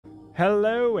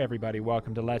Hello, everybody.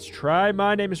 Welcome to Let's Try.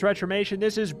 My name is Retromation.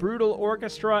 This is Brutal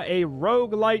Orchestra, a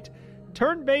roguelite,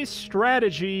 turn-based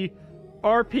strategy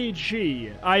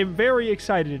RPG. I am very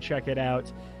excited to check it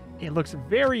out. It looks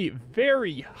very,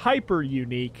 very hyper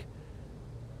unique.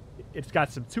 It's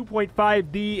got some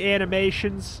 2.5D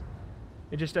animations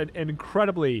and just an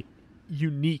incredibly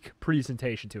unique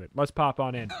presentation to it. Let's pop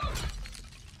on in.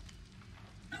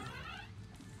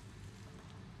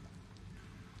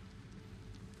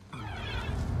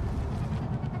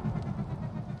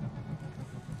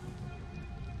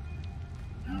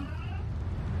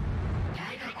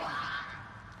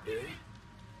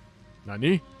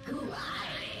 Nani?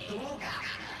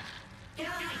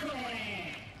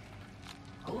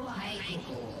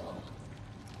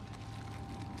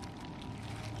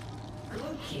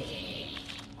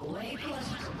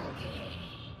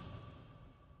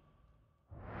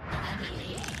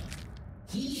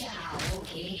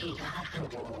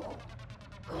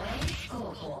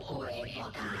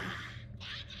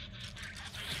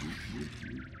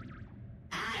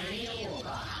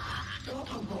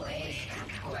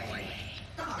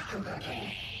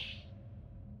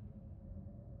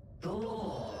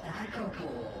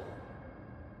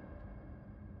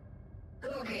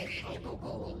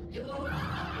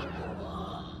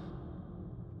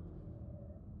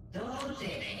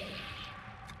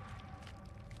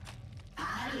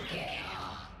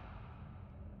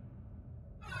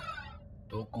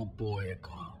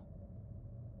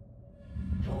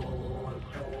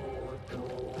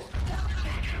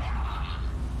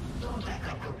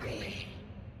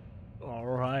 All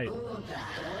right.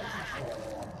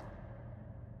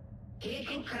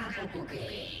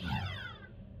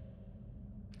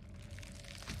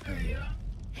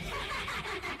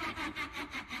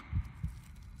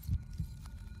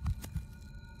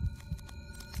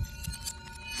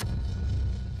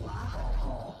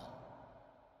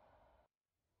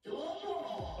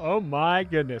 Oh my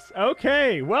goodness.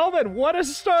 Okay, well then, what a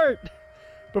start!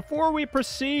 Before we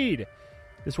proceed,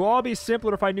 this will all be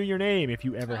simpler if I knew your name, if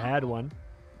you ever had one.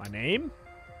 My name?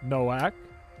 Nowak.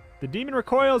 The demon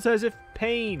recoils as if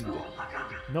pained.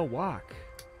 Nowak.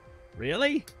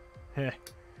 Really? Heh.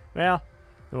 Well,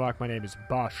 Nowak, my name is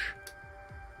Bosch.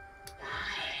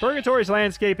 Purgatory's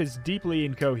landscape is deeply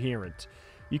incoherent.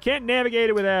 You can't navigate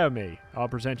it without me. I'll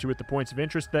present you with the points of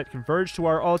interest that converge to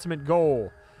our ultimate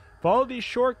goal. Follow these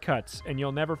shortcuts, and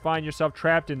you'll never find yourself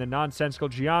trapped in the nonsensical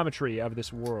geometry of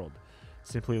this world.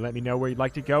 Simply let me know where you'd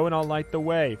like to go, and I'll light the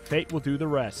way. Fate will do the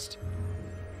rest.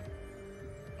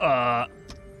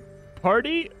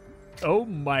 Party? Oh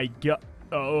my god.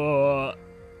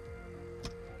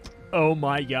 Oh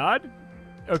my god.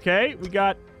 Okay, we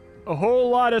got a whole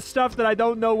lot of stuff that I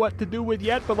don't know what to do with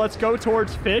yet, but let's go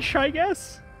towards fish, I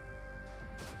guess?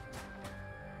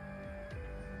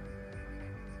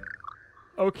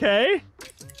 Okay.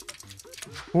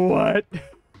 What?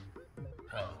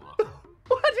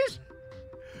 What is...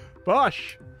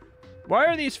 Bosch, why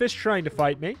are these fish trying to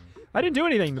fight me? I didn't do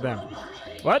anything to them.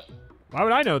 What? Why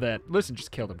would I know that? Listen, just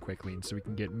kill them quickly so we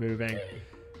can get moving.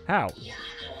 How?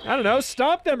 I don't know,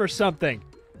 stomp them or something.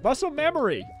 Muscle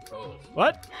memory.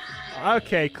 What?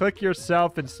 Okay, click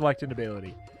yourself and select an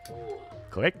ability.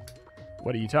 Click?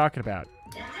 What are you talking about?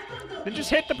 Then just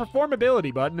hit the perform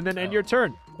ability button and then end your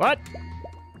turn. What?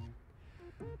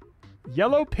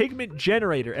 Yellow pigment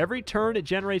generator. Every turn, it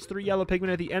generates 3 yellow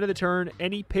pigment. At the end of the turn,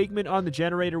 any pigment on the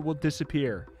generator will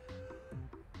disappear.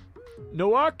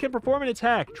 Nowak can perform an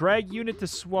attack. Drag unit to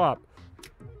swap.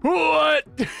 What?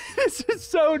 This is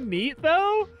so neat,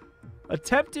 though.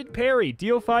 Attempted parry.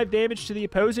 Deal 5 damage to the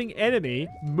opposing enemy.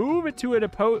 Move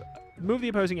the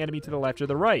opposing enemy to the left or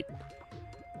the right.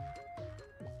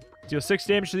 Deal 6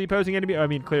 damage to the opposing enemy. I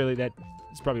mean, clearly that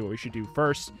is probably what we should do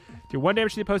first. Deal 1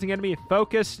 damage to the opposing enemy.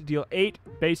 Focus. Deal 8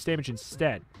 base damage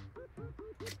instead.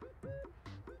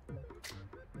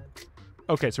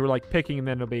 Okay, so we're like picking, and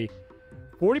then it'll be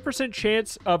 40%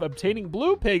 chance of obtaining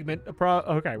blue pigment.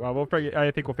 Okay, well,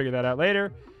 I think we'll figure that out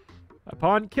later.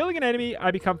 Upon killing an enemy,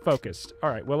 I become focused. All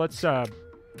right, well, let's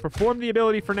perform the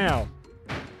ability for now.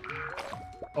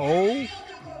 Oh,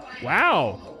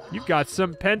 wow. You've got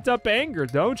some pent-up anger,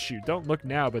 don't you? Don't look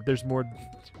now, but there's more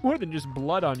than just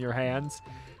blood on your hands.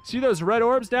 See those red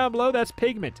orbs down below? That's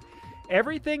pigment.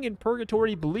 Everything in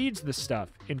Purgatory bleeds this stuff.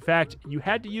 In fact, you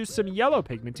had to use some yellow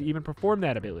pigment to even perform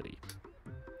that ability.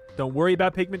 Don't worry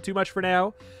about pigment too much for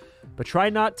now, but try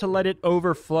not to let it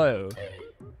overflow.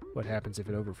 What happens if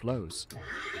it overflows?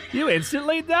 You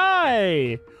instantly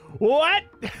die! What?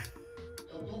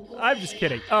 I'm just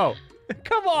kidding. Oh,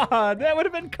 come on. That would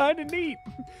have been kind of neat.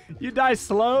 You die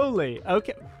slowly.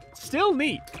 Okay. Still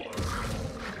neat.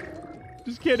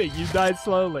 Just kidding. You died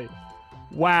slowly.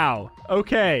 Wow.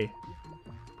 Okay.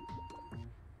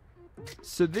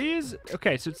 So these...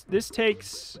 Okay, so this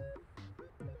takes...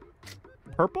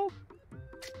 Purple?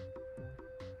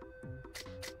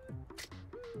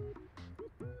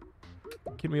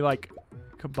 Can we, like,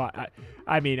 combine...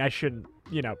 I mean, I shouldn't,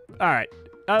 you know. All right.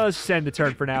 Let's just end the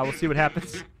turn for now. We'll see what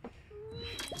happens.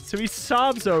 So he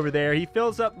sobs over there. He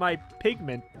fills up my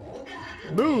pigment.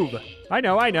 Move. I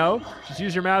know. Just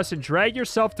use your mouse and drag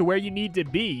yourself to where you need to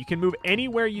be. You can move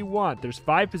anywhere you want. There's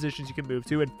 5 positions you can move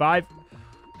to, and 5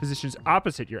 positions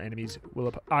opposite your enemies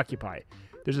will occupy.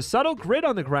 There's a subtle grid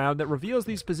on the ground that reveals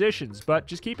these positions, but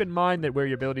just keep in mind that where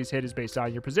your abilities hit is based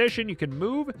on your position. You can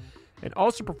move and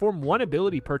also perform 1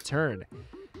 ability per turn.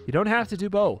 You don't have to do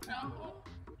both.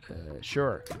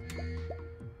 Sure.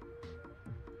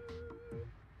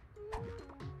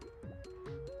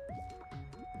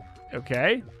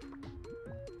 Okay.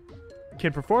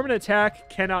 Can perform an attack,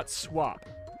 cannot swap.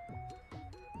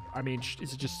 I mean,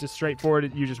 is it just as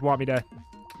straightforward? You just want me to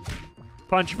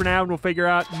punch for now and we'll figure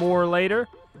out more later?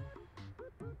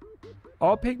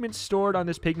 All pigment stored on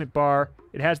this pigment bar.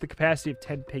 It has the capacity of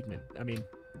 10 pigment. I mean,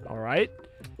 all right.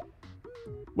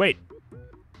 Wait.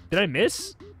 Did I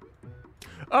miss?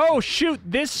 Oh, shoot.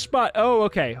 This spot. Oh,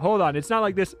 okay. Hold on. It's not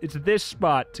like this. It's this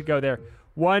spot to go there.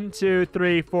 1, 2,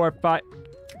 3, 4, 5...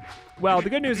 Well,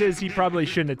 the good news is he probably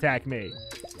shouldn't attack me.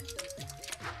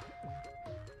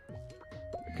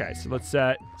 Okay, so let's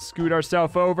scoot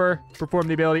ourselves over, perform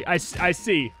the ability. I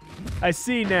see. I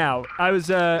see now. I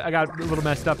got a little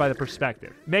messed up by the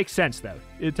perspective. Makes sense, though.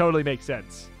 It totally makes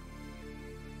sense.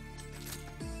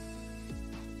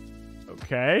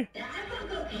 Okay.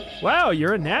 Wow,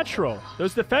 you're a natural.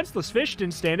 Those defenseless fish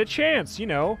didn't stand a chance, you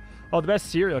know. All the best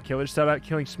serial killers set out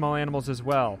killing small animals as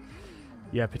well.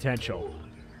 You have potential.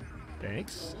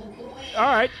 Thanks.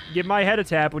 All right, give my head a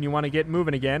tap when you want to get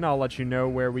moving again. I'll let you know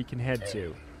where we can head to.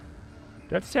 Do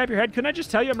I have to tap your head? Couldn't I just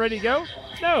tell you I'm ready to go?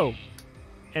 No.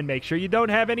 And make sure you don't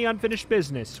have any unfinished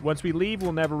business. Once we leave,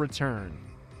 we'll never return.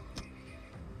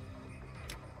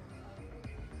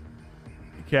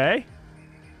 Okay.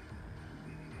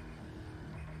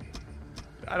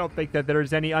 I don't think that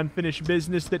there's any unfinished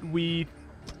business that we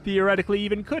theoretically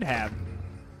even could have.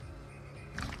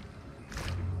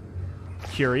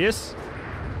 Curious.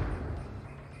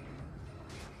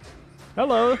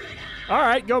 Hello. All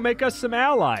right, go make us some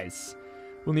allies.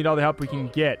 We'll need all the help we can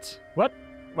get. What?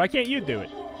 Why can't you do it?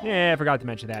 Yeah, I forgot to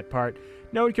mention that part.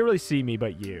 No one can really see me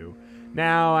but you.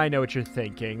 Now I know what you're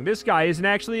thinking. This guy isn't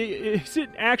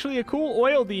actually a cool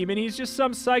oil demon. He's just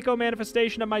some psycho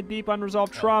manifestation of my deep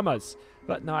unresolved traumas.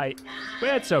 But no,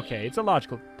 well, it's okay. It's a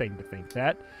logical thing to think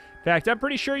that. In fact, I'm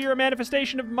pretty sure you're a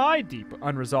manifestation of my deep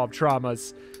unresolved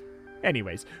traumas.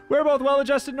 Anyways, we're both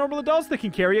well-adjusted normal adults that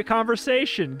can carry a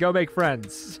conversation. Go make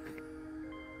friends.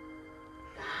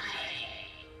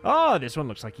 Oh, this one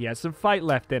looks like he has some fight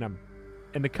left in him.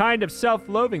 And the kind of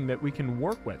self-loathing that we can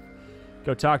work with.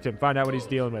 Go talk to him, find out what he's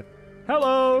dealing with.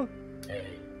 Hello!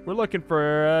 We're looking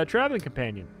for a traveling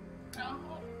companion.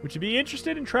 Would you be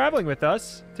interested in traveling with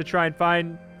us to try and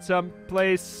find some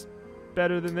place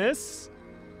better than this?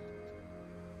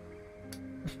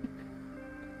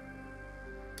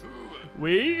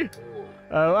 We?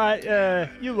 Oh,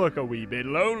 you look a wee bit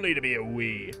lonely to be a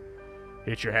wee.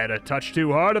 Hit your head a touch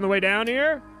too hard on the way down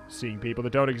here? Seeing people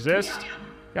that don't exist?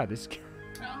 God, this...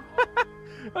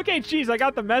 Okay, geez, I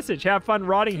got the message. Have fun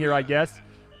rotting here, I guess.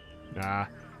 Nah,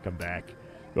 come back.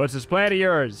 What's this plan of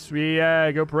yours? We,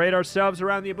 go parade ourselves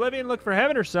around the Oblivion, look for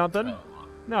heaven or something?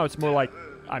 No, it's more like,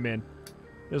 I'm in.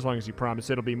 As long as you promise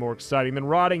it'll be more exciting than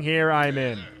rotting here, I'm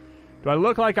in. Do I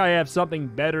look like I have something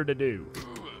better to do?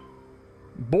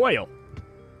 Boil.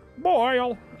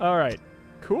 Boil. All right.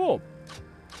 Cool.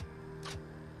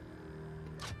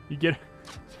 You get...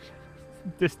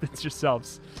 Distance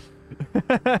yourselves.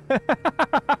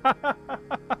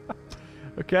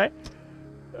 Okay.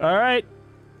 All right.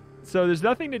 So there's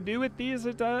nothing to do with these,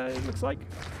 it looks like.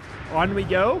 On we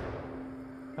go.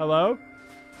 Hello?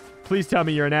 Please tell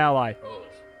me you're an ally.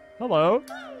 Hello?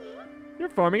 You're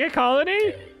forming a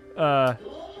colony? Is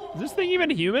this thing even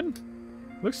human?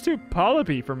 Looks too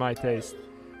polypy for my taste.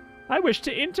 I wish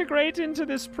to integrate into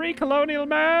this pre-colonial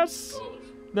mass.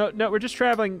 No, we're just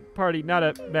traveling party, not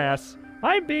a mass.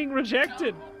 I'm being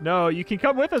rejected. No, you can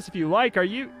come with us if you like. Are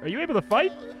you able to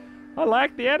fight? I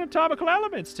lack the anatomical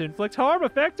elements to inflict harm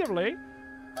effectively.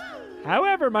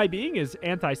 However, my being is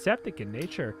antiseptic in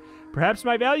nature. Perhaps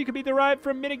my value could be derived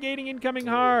from mitigating incoming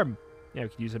harm. Yeah, we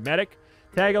could use a medic.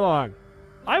 Tag along.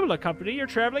 I will accompany your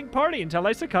traveling party until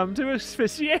I succumb to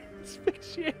asphyxiation.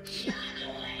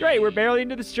 Great, we're barely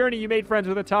into this journey. You made friends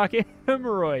with a talking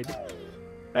hemorrhoid.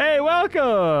 Hey,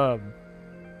 welcome,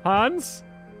 Hans.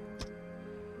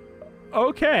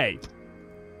 Okay.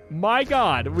 My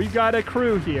God, we've got a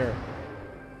crew here.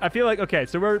 I feel like, okay,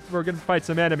 so we're gonna fight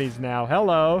some enemies now.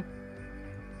 Hello.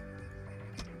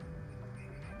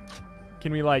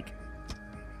 Can we, like...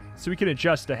 So we can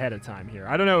adjust ahead of time here.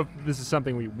 I don't know if this is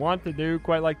something we want to do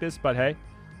quite like this, but hey.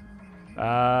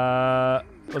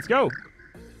 Let's go.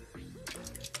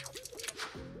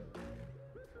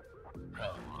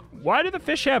 Why do the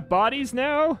fish have bodies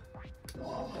now?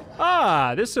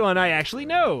 Ah, this one I actually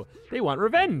know. They want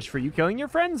revenge for you killing your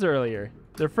friends earlier.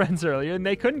 Their friends earlier, and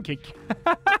they couldn't kick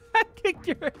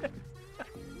your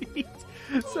feet.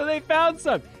 So they found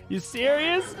some. You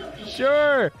serious?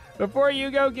 Sure. Before you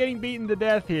go getting beaten to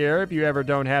death here, if you ever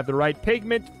don't have the right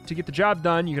pigment to get the job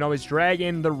done, you can always drag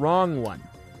in the wrong one.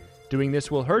 Doing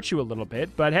this will hurt you a little bit,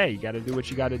 but hey, you gotta do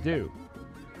what you gotta do.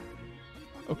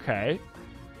 Okay.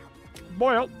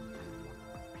 Boil.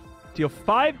 Deal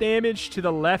 5 damage to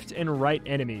the left and right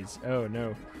enemies. Oh,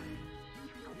 no.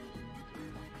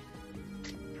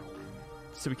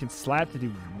 So we can slap to do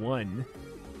 1.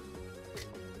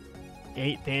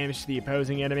 8 damage to the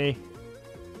opposing enemy.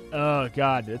 Oh,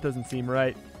 God. That doesn't seem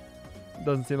right.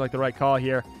 Doesn't seem like the right call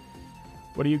here.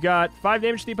 What do you got? 5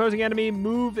 damage to the opposing enemy.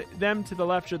 Move them to the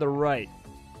left or the right.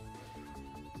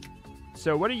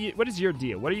 So what is your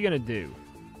deal? What are you going to do?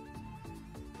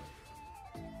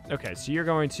 Okay, so you're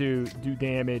going to do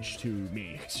damage to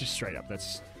me. It's just straight up.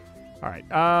 That's... All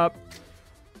right.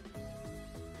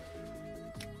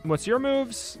 What's your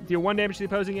moves? Deal 1 damage to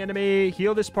the opposing enemy.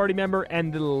 Heal this party member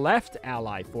and the left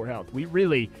ally for health. We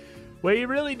really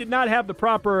did not have the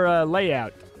proper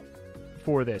layout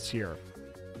for this here.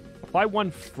 Apply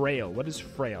 1 frail. What is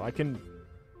frail? I can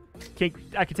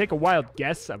take a wild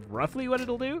guess of roughly what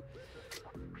it'll do.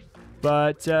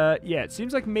 But, yeah, it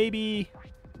seems like maybe...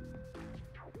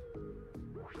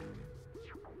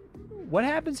 What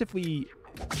happens if we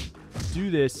do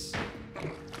this?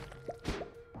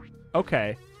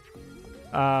 Okay.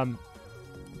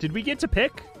 Did we get to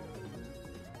pick?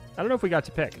 I don't know if we got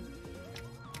to pick.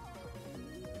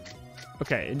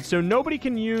 Okay, and so nobody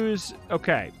can use...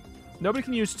 Okay. Nobody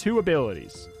can use 2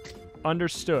 abilities.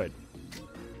 Understood.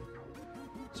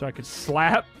 So I could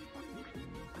slap.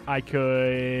 I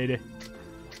could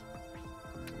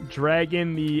drag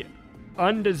in the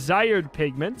undesired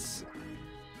pigments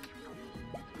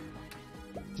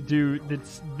to do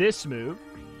this move.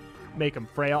 Make them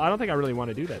frail. I don't think I really want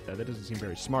to do that, though. That doesn't seem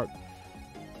very smart.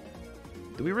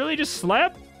 Do we really just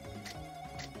slap?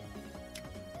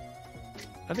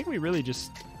 I think we really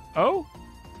just... Oh?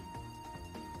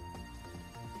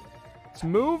 Let's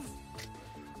move.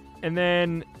 And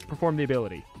then perform the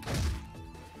ability.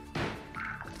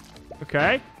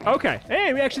 Okay. Okay.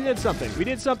 Hey, we actually did something. We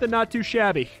did something not too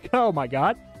shabby. Oh, my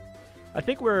God. I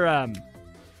think we're,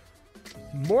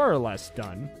 more or less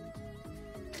done.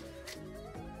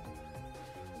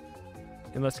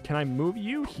 Unless, can I move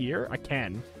you here? I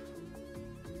can.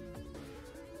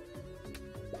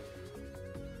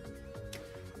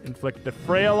 Inflict the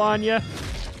frail on you.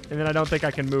 And then I don't think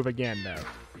I can move again, though.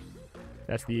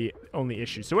 That's the only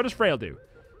issue. So what does frail do?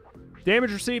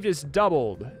 Damage received is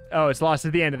doubled. Oh, it's lost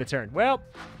at the end of the turn. Well,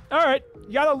 all right.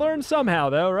 You got to learn somehow,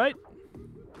 though, right?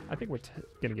 I think we're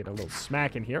going to get a little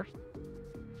smack in here.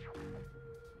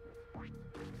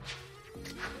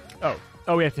 Oh.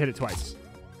 Oh, we have to hit it twice.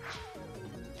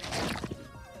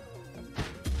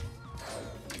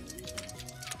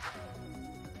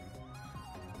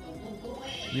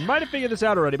 You might have figured this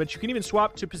out already, but you can even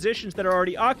swap to positions that are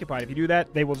already occupied. If you do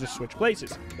that, they will just switch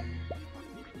places.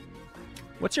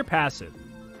 What's your passive?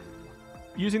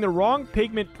 Using the wrong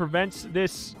pigment prevents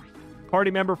this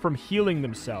party member from healing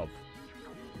themselves.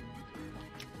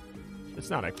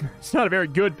 It's not a very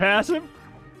good passive.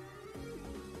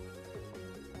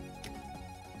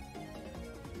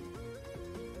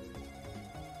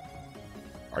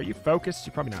 Are you focused?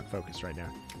 You're probably not focused right now.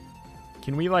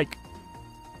 Can we, like...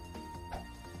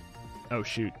 Oh,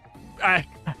 shoot.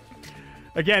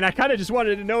 Again, I kind of just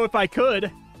wanted to know if I could.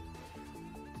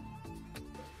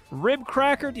 Rib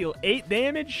Cracker, deal 8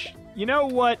 damage. You know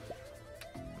what?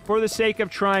 For the sake of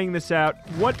trying this out,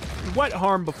 what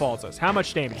harm befalls us? How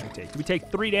much damage do we take? Do we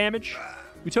take 3 damage?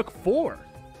 We took 4.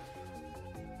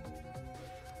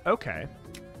 Okay.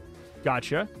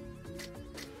 Gotcha.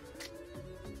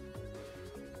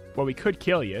 Well, we could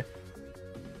kill you.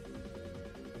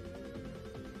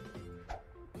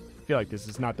 I feel like this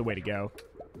is not the way to go.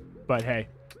 But hey.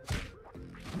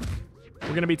 We're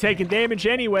going to be taking damage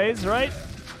anyways, right?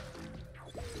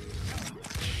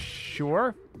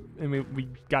 Sure. And we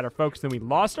got our focus, then we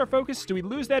lost our focus. Do we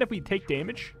lose that if we take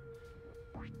damage?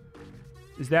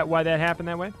 Is that why that happened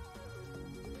that way?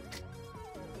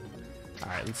 All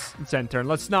right, let's end turn.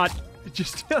 Let's not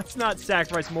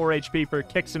sacrifice more HP for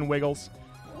kicks and wiggles.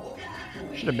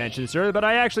 Should have mentioned this earlier, but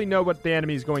I actually know what the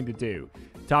enemy is going to do.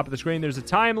 Top of the screen, there's a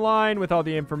timeline with all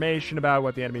the information about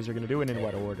what the enemies are going to do and in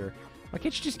what order. Why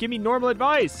can't you just give me normal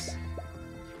advice?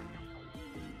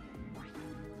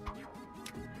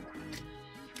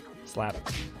 Slap it.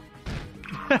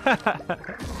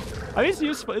 I mean, it's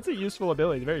useful. It's a useful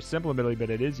ability. It's a very simple ability, but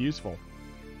it is useful.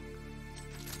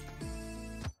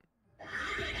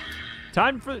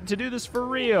 Time to do this for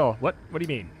real. What do you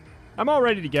mean? I'm all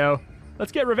ready to go.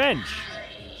 Let's get revenge.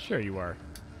 Sure you are.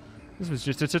 This was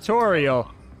just a tutorial.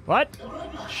 What?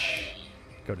 Shh.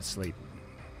 Go to sleep.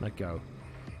 Let go.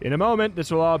 In a moment,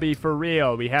 this will all be for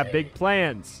real. We have big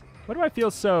plans. Why do I feel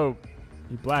so...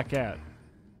 You black out.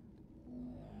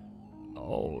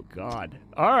 Oh, God.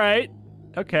 All right.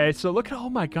 Okay, so look at... Oh,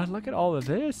 my God. Look at all of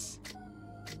this.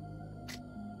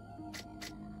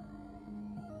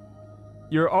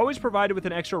 You're always provided with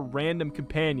an extra random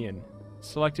companion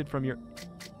selected from your...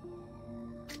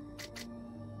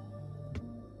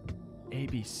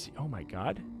 ABC. Oh, my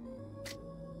God.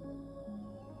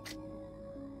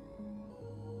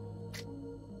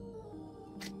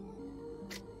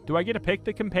 Do I get to pick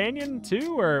the companion,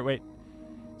 too? Or, wait.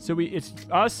 So it's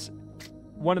us...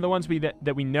 One of the ones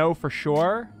that we know for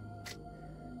sure,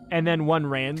 and then one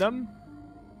random.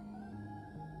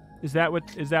 Is that what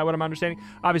I'm understanding?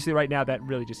 Obviously, right now that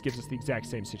really just gives us the exact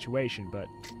same situation. But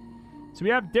so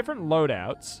we have different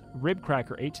loadouts. Rib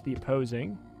Cracker 8 to the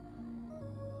opposing,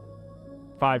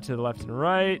 5 to the left and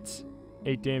right,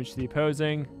 8 damage to the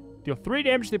opposing. Deal 3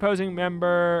 damage to the opposing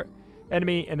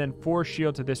enemy, and then 4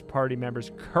 shield to this party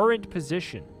member's current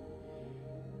position.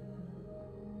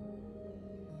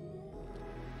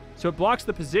 So it blocks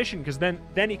the position, because then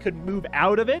he could move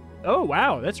out of it. Oh,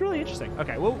 wow. That's really interesting.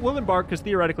 Okay, we'll embark, because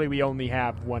theoretically we only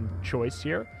have one choice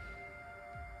here.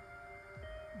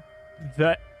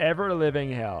 The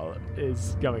ever-living hell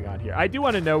is going on here. I do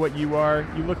want to know what you are.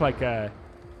 You look like a...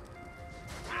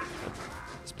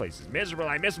 This place is miserable.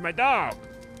 I miss my dog.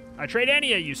 I'd trade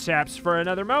any of you saps for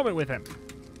another moment with him.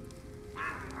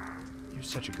 You're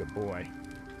such a good boy.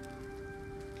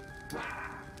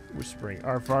 Whispering,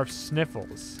 arf arf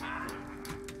sniffles.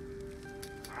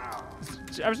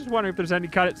 I was just wondering if there's any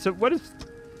kind of... So what is...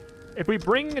 If we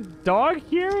bring a dog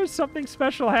here, something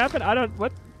special happen? I don't...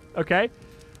 What? Okay.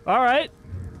 All right.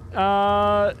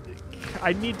 I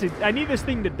need this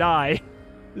thing to die.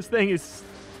 This thing is...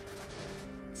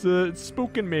 It's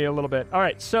spooking me a little bit. All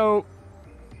right, so...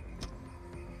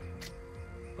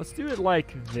 Let's do it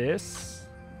like this,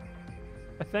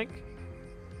 I think.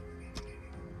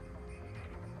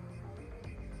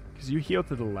 Because you heal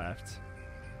to the left.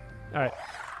 All right.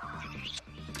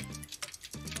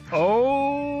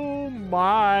 Oh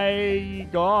my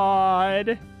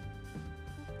God.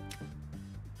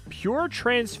 Pure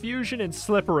transfusion and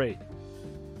slippery.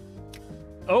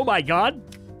 Oh my God.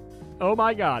 Oh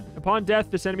my God. Upon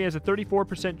death, this enemy has a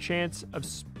 34% chance of...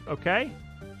 Okay.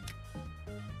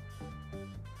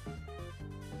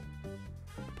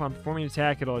 Upon performing an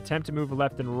attack, it'll attempt to move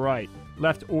left and right.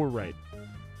 Left or right.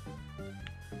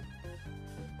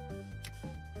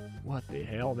 What the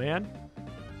hell, man?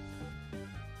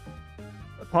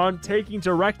 Upon taking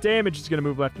direct damage, it's going to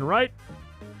move left and right.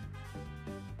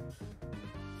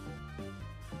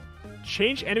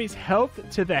 Change enemy's health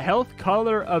to the health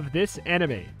color of this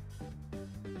enemy.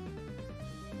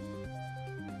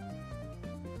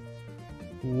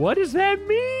 What does that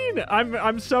mean?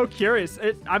 I'm so curious.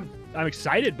 I'm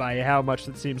excited by how much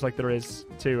it seems like there is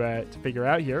to figure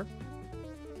out here.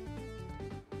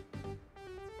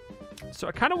 So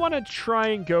I kind of want to try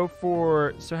and go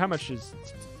for... So how much is...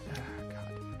 Oh, God.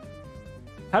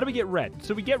 How do we get red?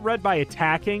 So we get red by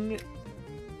attacking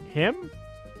him?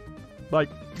 Like,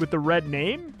 with the red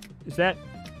name? Is that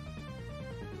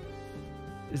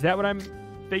what I'm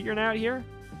figuring out here?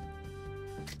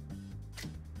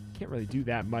 Can't really do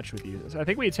that much with you. So I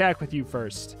think we attack with you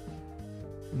first.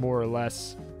 More or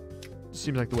less.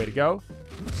 Seems like the way to go.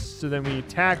 So then we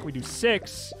attack. We do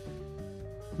 6.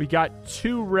 We got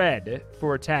 2 red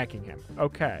for attacking him.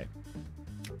 Okay.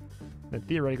 Then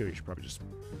theoretically, we should probably just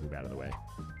move out of the way.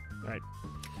 All right.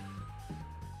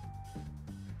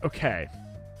 Okay.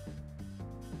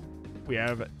 We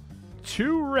have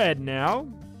 2 red now.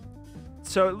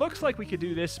 So it looks like we could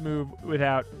do this move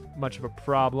without much of a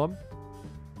problem.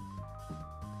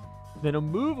 Then he'll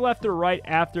move left or right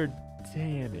after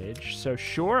damage. So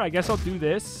sure, I guess I'll do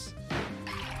this.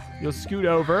 You'll scoot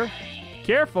over.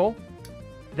 Careful.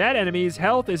 That enemy's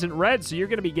health isn't red, so you're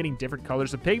going to be getting different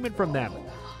colors of pigment from them.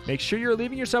 Make sure you're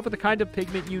leaving yourself with the kind of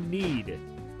pigment you need.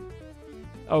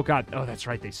 Oh, God. Oh, that's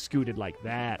right. They scooted like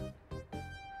that.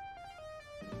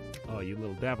 Oh, you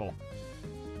little devil.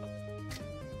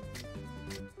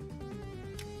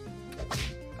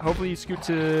 Hopefully you scoot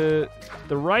to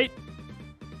the right.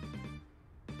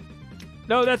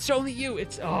 No, that's only you.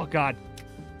 It's... Oh, God.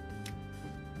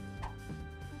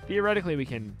 Theoretically, we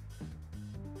can...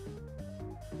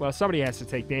 Well, somebody has to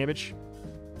take damage.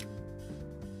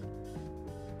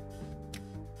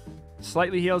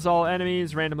 Slightly heals all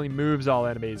enemies, randomly moves all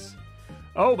enemies.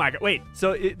 Oh my god, wait,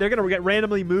 so they're gonna get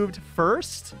randomly moved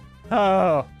first?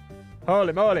 Oh,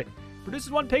 holy moly.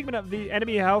 Produces 1 pigment of the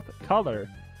enemy health color.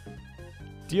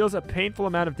 Deals a painful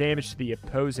amount of damage to the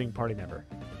opposing party member.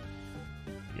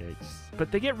 Yikes.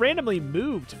 But they get randomly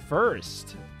moved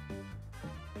first.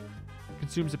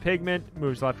 Consumes a pigment,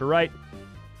 moves left or right.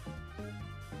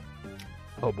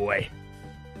 Oh boy.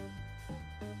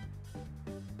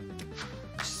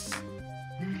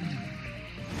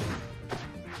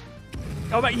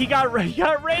 Oh my, he got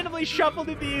randomly shuffled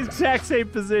in the exact same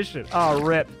position. Oh,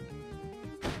 rip.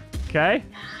 Okay.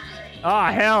 Ah,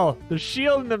 oh, hell. They're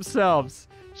shielding themselves.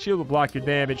 Shield will block your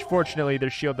damage. Fortunately, their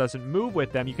shield doesn't move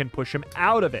with them. You can push them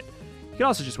out of it. You can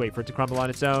also just wait for it to crumble on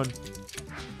its own.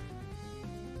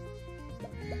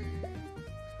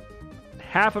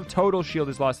 Half of total shield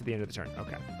is lost at the end of the turn.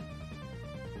 Okay.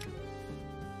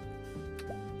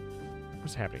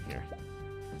 What's happening here?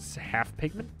 It's half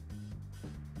pigment?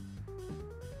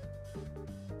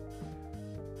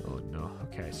 Oh, no.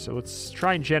 Okay, so let's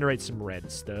try and generate some red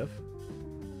stuff.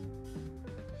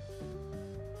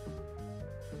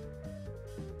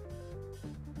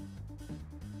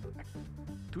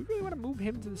 Do we really want to move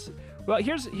him to this? Well,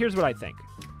 here's what I think.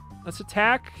 Let's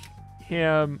attack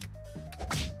him.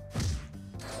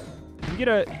 We get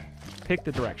to pick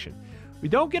the direction. We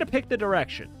don't get to pick the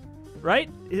direction, right?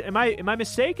 Am I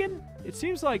mistaken? It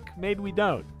seems like maybe we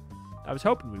don't. I was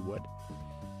hoping we would.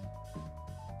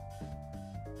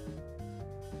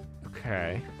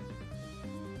 Okay.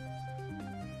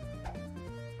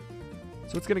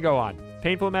 So what's going to go on?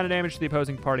 Painful amount of damage to the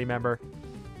opposing party member.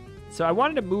 So I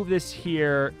wanted to move this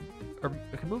here, or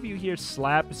I can move you here,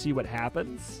 slap, see what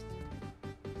happens.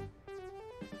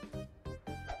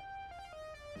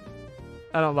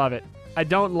 I don't love it. I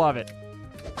don't love it.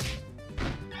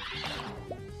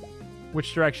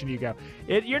 Which direction do you go?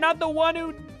 You're not the one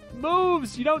who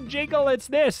moves. You don't jiggle. It's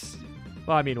this.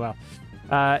 Well, I mean, well.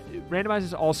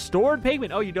 Randomizes all stored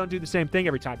pigment. Oh, you don't do the same thing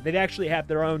every time. They actually have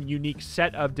their own unique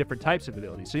set of different types of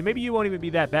abilities. So maybe you won't even be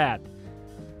that bad.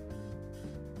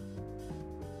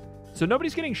 So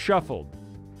nobody's getting shuffled.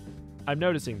 I'm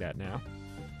noticing that now.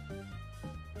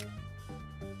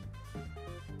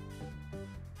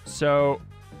 So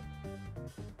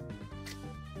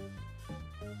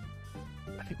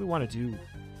I think we want to do...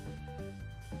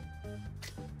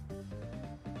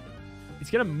 He's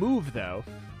going to move, though.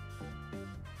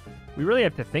 We really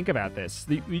have to think about this.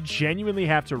 We genuinely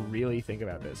have to really think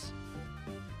about this.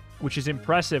 Which is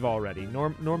impressive already.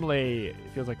 Normally, it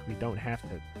feels like we don't have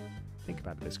to think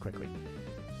about it this quickly.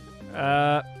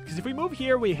 Because if we move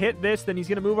here, we hit this, then he's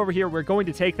going to move over here. We're going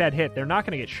to take that hit. They're not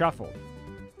going to get shuffled.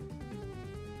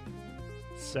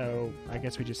 So I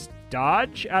guess we just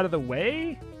dodge out of the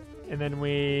way, and then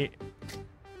we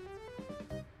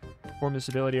perform this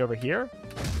ability over here.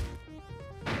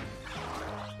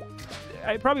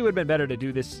 It probably would have been better to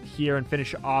do this here and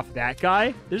finish off that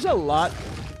guy. There's a lot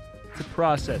to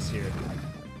process here.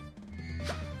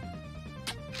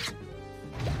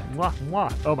 Mwah,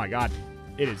 mwah. Oh my god.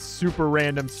 It is super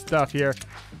random stuff here.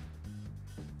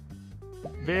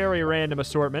 Very random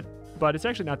assortment, but it's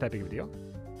actually not that big of a deal.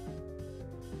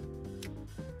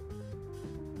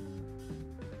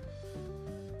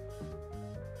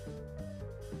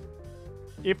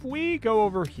 If we go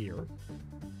over here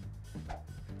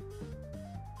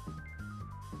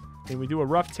and we do a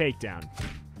rough takedown,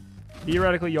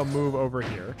 theoretically you'll move over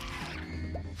here.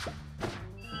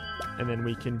 And then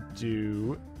we can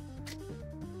do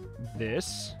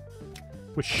this,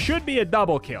 which should be a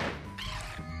double kill.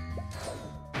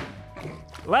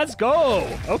 Let's go.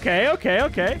 Okay, okay,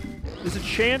 okay. There's a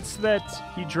chance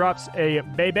that he drops a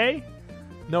Bebe.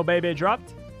 No Bebe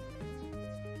dropped.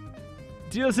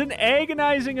 Deals an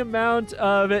agonizing amount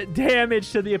of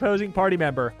damage to the opposing party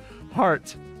member.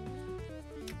 Heart.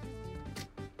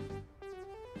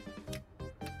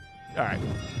 All right.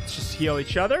 Let's just heal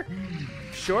each other.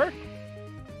 Sure.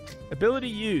 Ability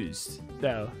used,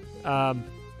 though.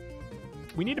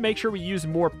 We need to make sure we use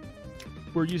more.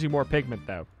 We're using more pigment,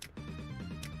 though.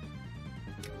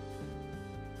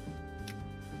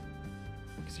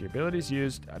 Because your ability's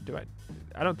used. Do I?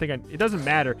 I don't think it doesn't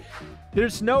matter.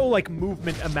 There's no, like,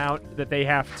 movement amount that they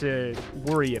have to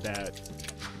worry about.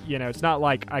 You know, it's not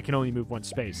like I can only move one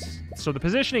space. So the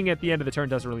positioning at the end of the turn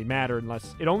doesn't really matter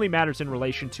unless... It only matters in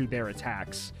relation to their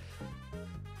attacks.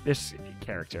 This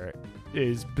character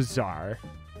is bizarre.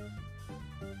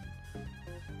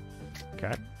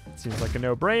 Okay. Seems like a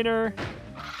no-brainer.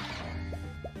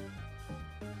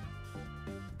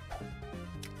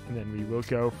 And then we will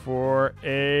go for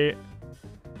a...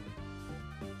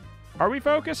 Are we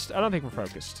focused? I don't think we're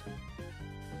focused.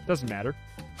 Doesn't matter.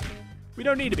 We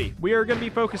don't need to be. We are going to be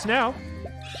focused now.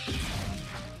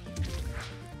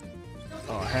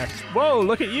 Oh, heck. Whoa,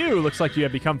 look at you. Looks like you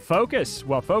have become focused.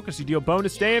 While focused, you deal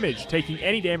bonus damage. Taking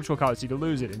any damage will cause you to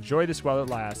lose it. Enjoy this while it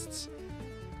lasts.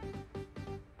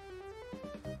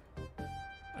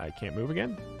 I can't move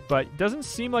again. But it doesn't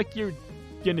seem like you're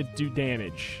going to do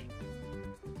damage.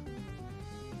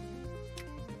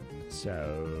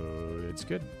 So, it's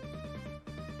good.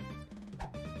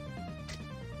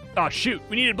 Oh, shoot.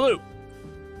 We needed blue.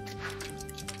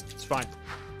 It's fine.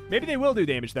 Maybe they will do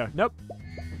damage, though. Nope.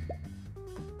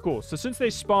 Cool. So since they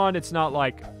spawn, it's not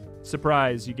like,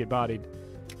 surprise, you get bodied.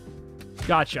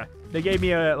 Gotcha. They gave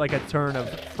me a turn of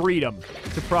freedom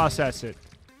to process it.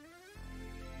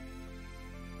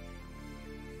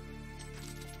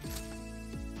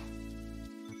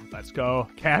 Let's go.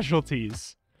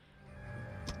 Casualties.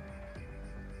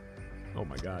 Oh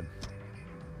my god.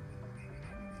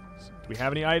 Do we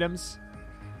have any items?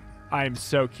 I am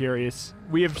so curious.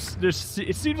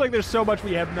 It seems like there's so much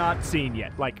we have not seen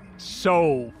yet. Like,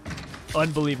 so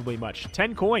unbelievably much.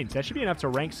 10 coins. That should be enough to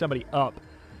rank somebody up.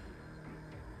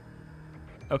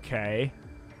 Okay.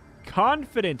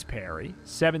 Confident parry.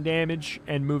 7 damage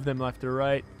and move them left or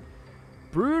right.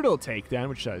 Brutal takedown,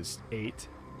 which does 8.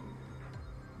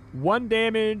 1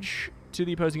 damage to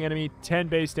the opposing enemy. 10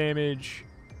 base damage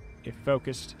if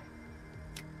focused.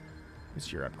 This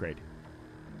is your upgrade.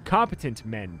 Competent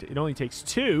mend. It only takes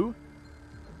 2.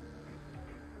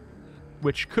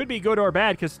 Which could be good or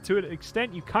bad, because to an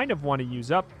extent you kind of want to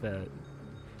use up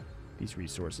these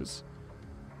resources.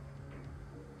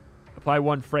 Apply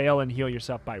 1 frail and heal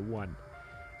yourself by 1.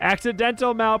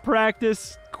 Accidental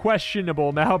malpractice.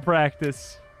 Questionable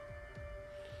malpractice.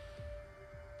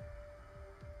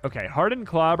 Okay, hardened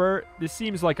clobber. This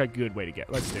seems like a good way to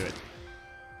get. Let's do it.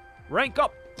 Rank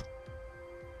up.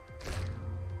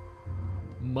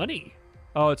 Money.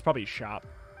 Oh, it's probably a shop.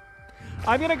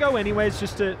 I'm going to go anyways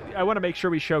just to... I want to make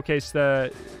sure we showcase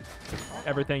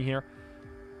everything here.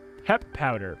 Hep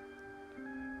powder.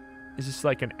 Is this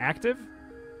like an active?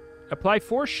 Apply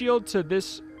 4 shield to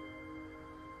this...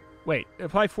 Wait.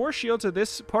 Apply 4 shield to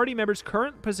this party member's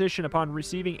current position upon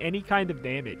receiving any kind of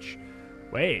damage.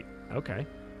 Wait. Okay.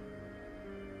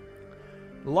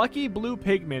 Lucky blue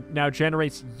pigment now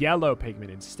generates yellow pigment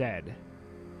instead.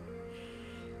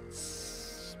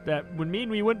 That would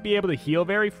mean we wouldn't be able to heal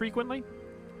very frequently.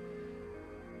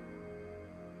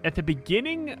 At the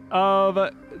beginning of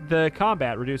the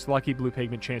combat, reduce lucky blue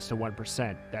pigment chance to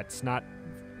 1%. That's not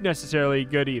necessarily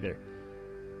good either.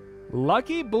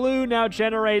 Lucky blue now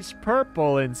generates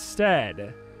purple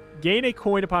instead. Gain a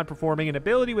coin upon performing an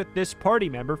ability with this party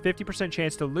member. 50%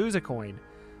 chance to lose a coin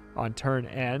on turn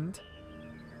end.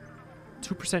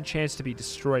 2% chance to be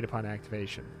destroyed upon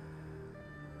activation.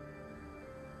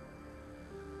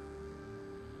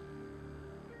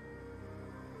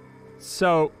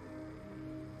 So,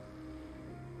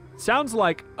 sounds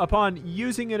like upon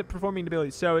using it, performing an ability.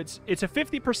 So it's a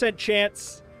 50%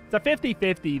 chance. It's a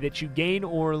 50-50 that you gain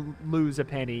or lose a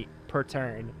penny per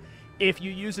turn if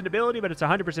you use an ability, but it's a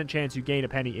 100% chance you gain a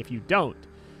penny if you don't.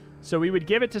 So we would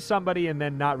give it to somebody and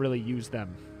then not really use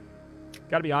them.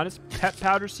 Gotta be honest, pet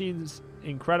powder seems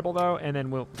incredible though, and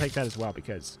then we'll take that as well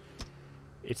because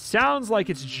it sounds like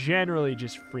it's generally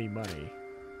just free money.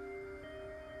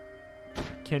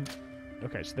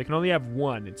 Okay, so they can only have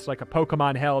 1. It's like a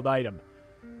Pokemon held item.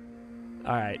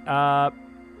 Alright,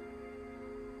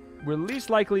 we're least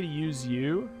likely to use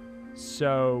you,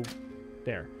 so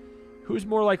there. Who's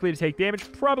more likely to take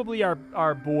damage? Probably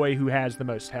our boy who has the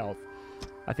most health.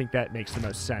 I think that makes the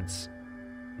most sense.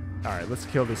 Alright, let's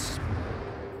kill this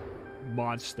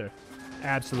monster.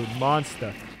 Absolute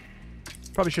monster.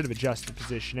 Probably should have adjusted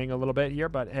positioning a little bit here,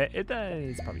 but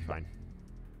it's probably fine.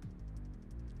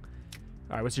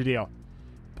 Alright, what's your deal?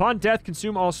 Upon death,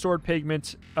 consume all stored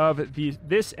pigment of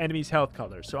this enemy's health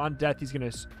color. So on death, he's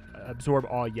going to absorb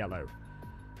all yellow.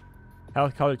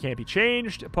 Health color can't be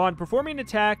changed. Upon performing an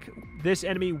attack, this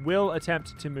enemy will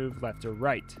attempt to move left or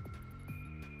right.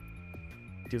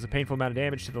 Deals a painful amount of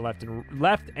damage to the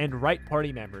left and right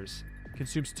party members.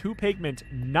 Consumes 2 pigment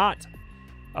not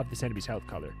of this enemy's health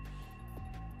color.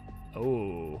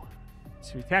 Oh.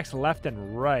 So he attacks left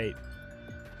and right.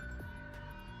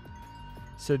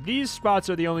 So these spots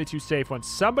are the only two safe ones.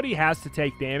 Somebody has to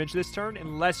take damage this turn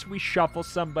unless we shuffle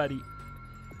somebody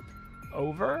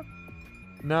over.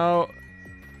 No.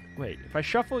 Wait, if I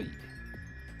shuffle you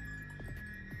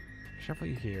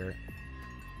here.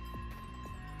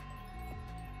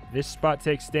 This spot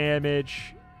takes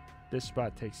damage. This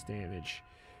spot takes damage.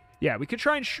 Yeah, we could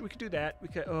try and we could do that. We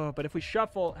could. Oh, but if we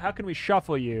shuffle, how can we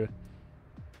shuffle you?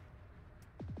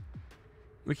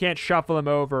 We can't shuffle him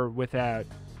over without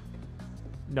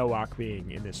Noak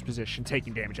being in this position,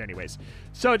 taking damage anyways.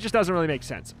 So it just doesn't really make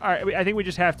sense. All right, I think we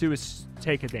just have to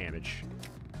take a damage.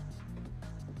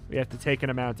 We have to take an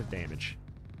amount of damage.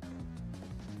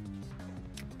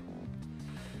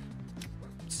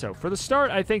 So for the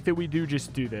start, I think that we do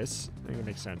just do this. I think it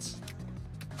makes sense.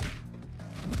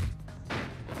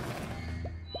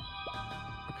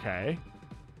 Okay.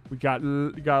 We got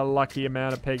a lucky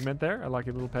amount of pigment there. A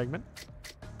lucky little pigment.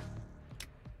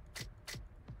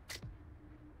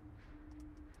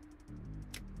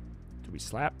 Do we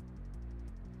slap?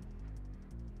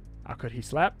 How could he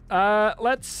slap?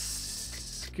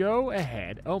 Let's go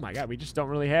ahead. Oh my god, we just don't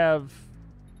really have...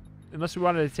 Unless we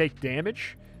wanted to take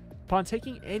damage. Upon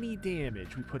taking any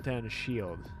damage, we put down a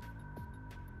shield.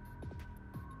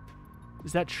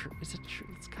 Is that true? Is it true?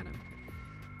 It's kind of...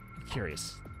 I'm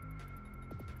curious.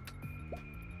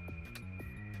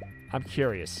 I'm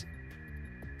curious.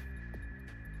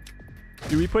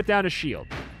 Do we put down a shield?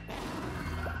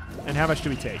 And how much do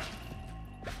we take?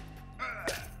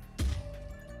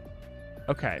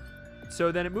 Okay. So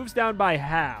then it moves down by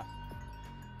half.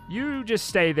 You just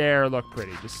stay there, look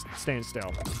pretty. Just stand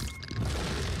still.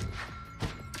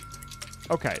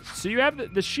 Okay, so you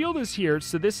have the shield is here,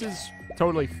 so this is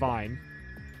totally fine.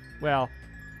 Well,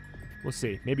 we'll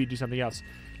see. Maybe you do something else.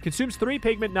 Consumes 3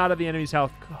 pigment, not of the enemy's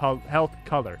health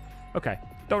color. Okay,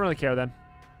 don't really care then.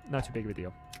 Not too big of a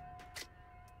deal.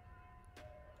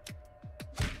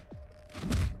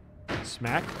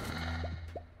 Smack.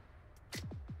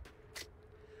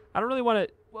 I don't really want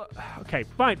to... Well, okay,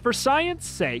 fine. For science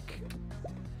sake,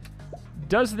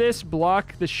 does this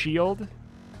block the shield?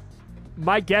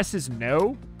 My guess is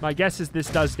no. My guess is this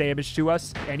does damage to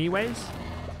us anyways.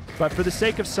 But for the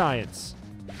sake of science,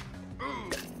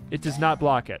 it does not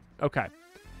block it. Okay.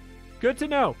 Good to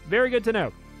know. Very good to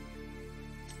know.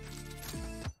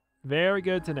 Very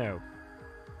good to know.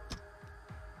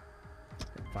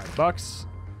 $5.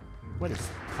 What is...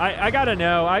 I gotta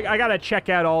know. I gotta check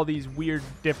out all these weird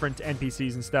different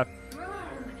NPCs and stuff.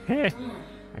 Heh.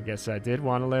 I guess I did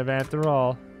want to live after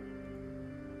all.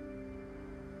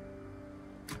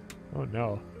 Oh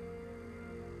no.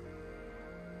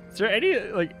 Is there any,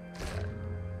 like...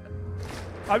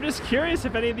 I'm just curious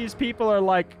if any of these people are,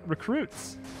 like,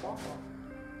 recruits. What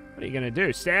are you gonna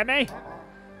do, stab me?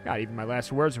 God, even my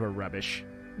last words were rubbish.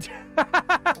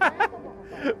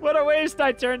 What a waste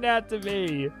I turned out to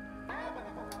be.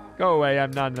 Go away,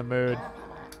 I'm not in the mood.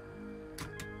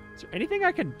 Is there anything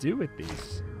I can do with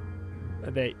these?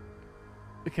 Are they...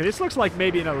 Okay, this looks like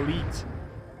maybe an elite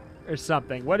or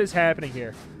something. What is happening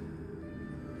here?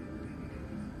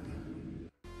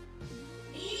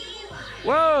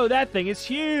 Whoa, that thing is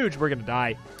huge. We're gonna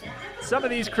die. Some of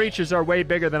these creatures are way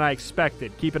bigger than I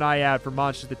expected. Keep an eye out for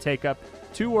monsters that take up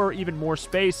 2 or even more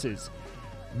spaces.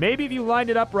 Maybe if you lined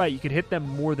it up right, you could hit them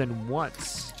more than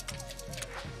once.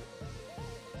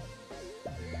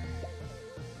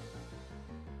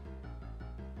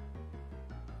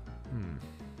 Hmm.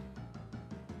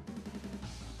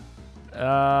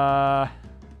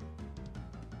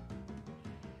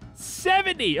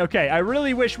 70! Okay, I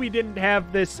really wish we didn't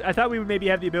have this. I thought we would maybe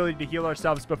have the ability to heal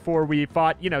ourselves before we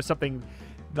fought, you know, something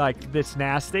like this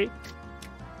nasty.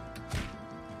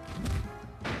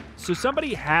 So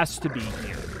somebody has to be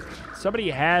here. Somebody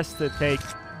has to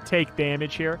take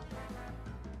damage here.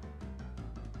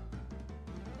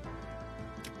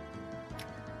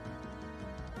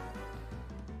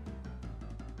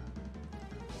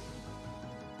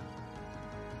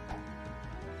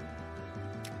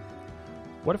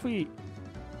 What if we...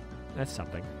 That's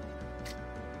something.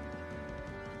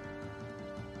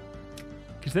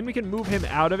 Because then we can move him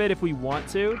out of it if we want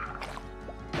to.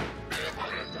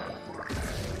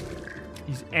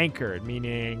 He's anchored,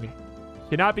 meaning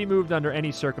cannot be moved under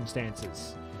any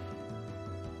circumstances.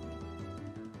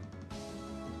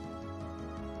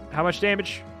 How much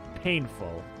damage?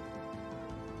 Painful.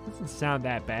 Doesn't sound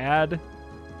that bad.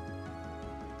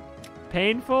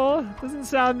 Painful? Doesn't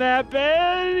sound that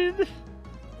bad.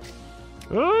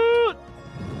 Ooh.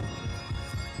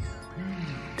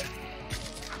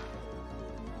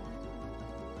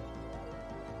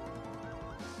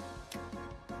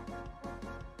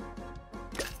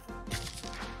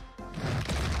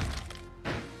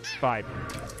 fine.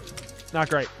 Not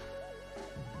great.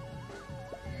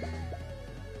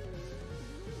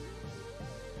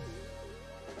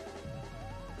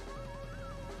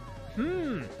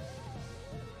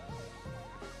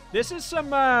 This is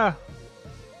some,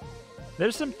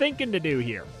 there's some thinking to do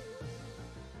here.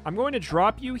 I'm going to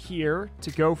drop you here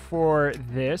to go for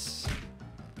this.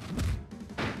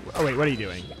 Oh, wait, what are you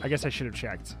doing? I guess I should have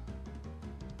checked.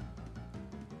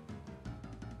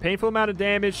 Painful amount of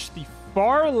damage to the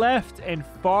far left and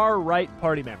far right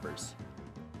party members.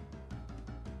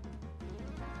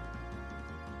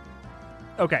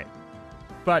 Okay.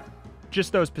 But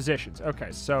just those positions.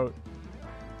 Okay, so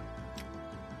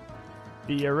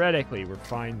theoretically, we're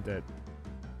fine to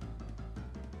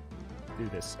do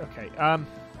this. Okay,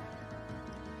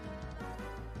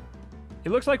 it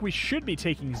looks like we should be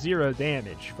taking 0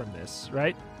 damage from this,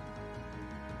 right?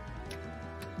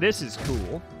 This is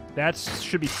cool. That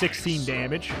should be 16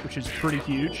 damage, which is pretty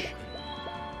huge.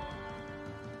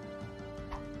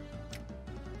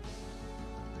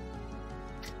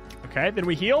 Okay, then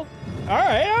we heal. All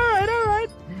right.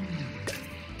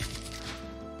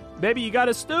 Baby, you got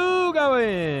a stew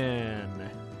going.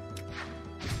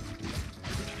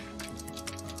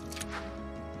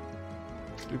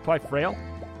 Do we apply frail?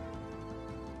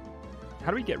 How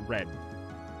do we get red?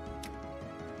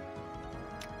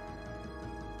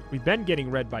 We've been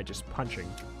getting red by just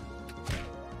punching.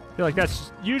 I feel like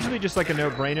that's usually just like a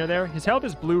no-brainer there. His health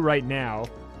is blue right now.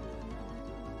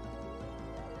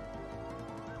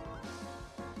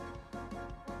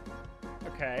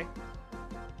 Okay.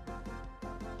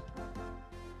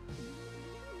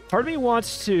 Part of me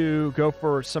wants to go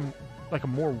for some, like a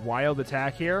more wild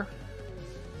attack here.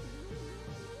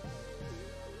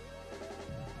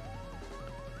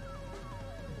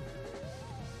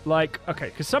 Like, okay,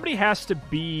 because somebody has to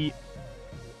be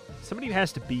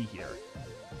here.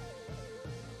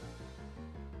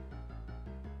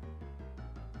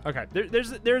 Okay,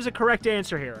 there's a correct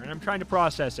answer here, and I'm trying to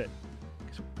process it.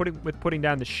 Putting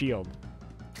down the shield.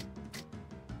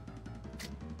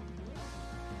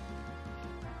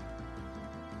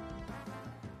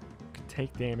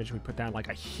 Take damage, we put down like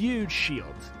a huge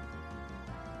shield.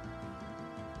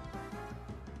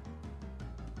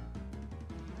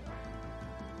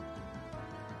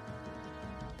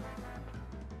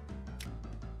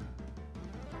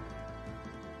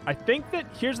 I think that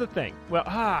here's the thing. Well,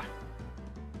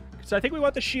 so I think we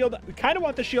want the shield. We kind of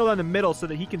want the shield on the middle so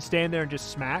that he can stand there and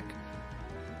just smack.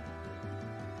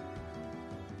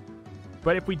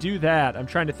 But if we do that, I'm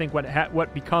trying to think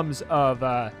what becomes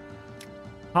of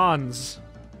Hans.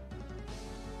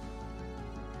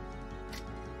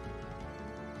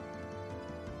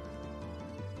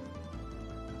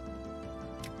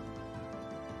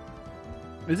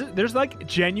 There's like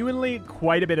genuinely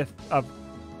quite a bit of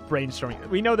brainstorming.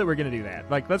 We know that we're going to do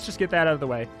that. Like, let's just get that out of the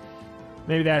way.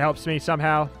 Maybe that helps me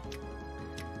somehow.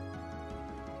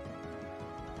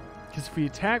 Because if we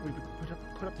attack, we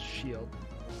put up the shield.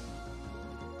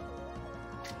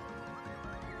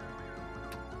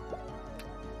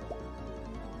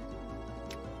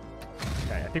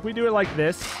 Okay, I think we do it like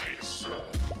this.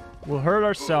 We'll hurt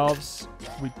ourselves.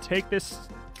 We take this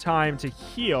time to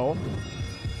heal.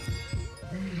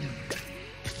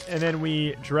 And then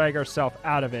we drag ourselves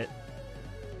out of it.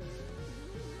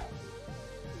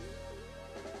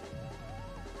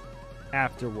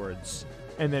 Afterwards.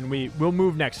 And then we'll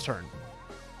move next turn.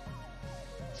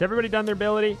 Has everybody done their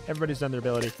ability? Everybody's done their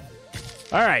ability.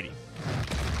 Alrighty.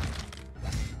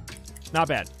 Not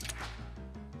bad.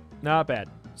 Not bad.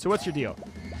 So what's your deal?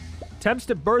 Attempts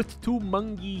to birth two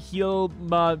Mungi heals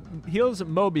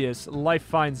Mobius. Life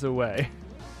finds a way.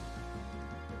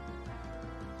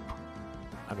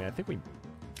 I mean, I think we...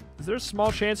 Is there a small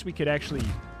chance we could actually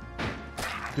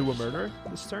do a murder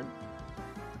this turn?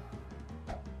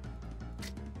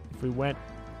 If we went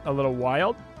a little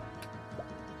wild?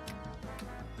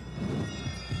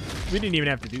 We didn't even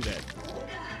have to do that.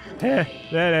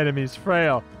 That enemy's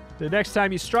frail. The next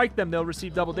time you strike them, they'll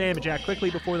receive double damage. Act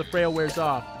quickly before the frail wears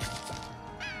off.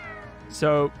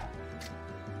 So,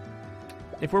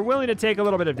 if we're willing to take a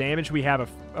little bit of damage, we have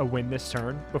a win this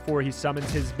turn before he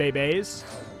summons his bebes.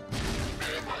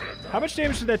 How much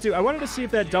damage did that do? I wanted to see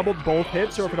if that doubled both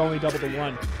hits or if it only doubled the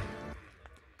one.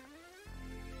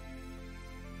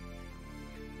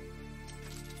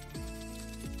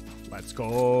 Let's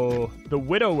go. The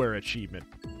Widower achievement.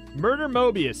 Murder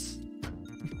Mobius.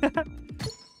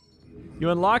 You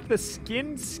unlock the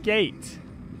Skin Skate.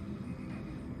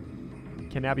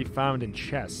 Can now be found in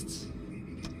chests.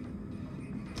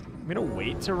 I'm going to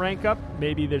wait to rank up.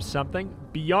 Maybe there's something.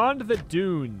 Beyond the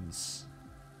Dunes.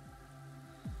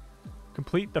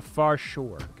 Complete the far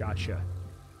shore. Gotcha.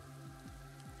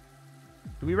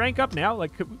 Do we rank up now?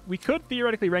 Like, we could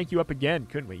theoretically rank you up again,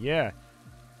 couldn't we? Yeah.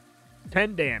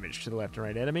 10 damage to the left and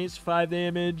right enemies. 5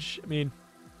 damage. I mean,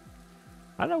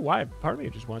 I don't know why. Part of me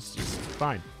just wants to just...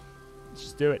 Fine. Let's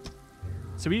just do it.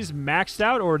 So he's maxed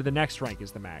out, or the next rank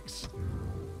is the max?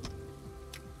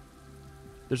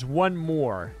 There's one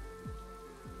more.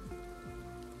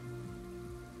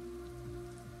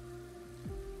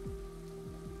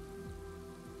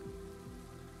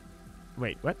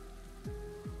 Wait, what?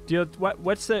 Deal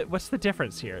what's the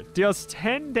difference here? Deals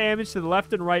 10 damage to the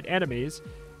left and right enemies.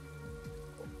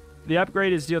 The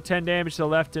upgrade is deal 10 damage to the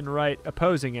left and right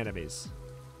opposing enemies.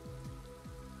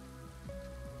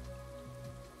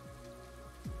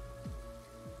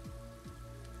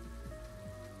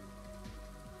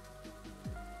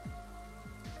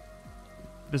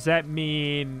 Does that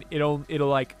mean it'll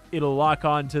lock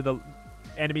on to the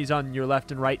enemies on your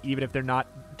left and right even if they're not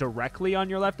directly on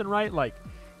your left and right? Like,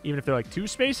 even if they're like 2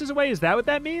 spaces away? Is that what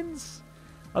that means?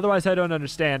 Otherwise, I don't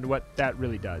understand what that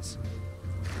really does.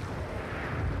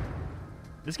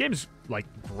 This game's, like,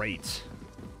 great.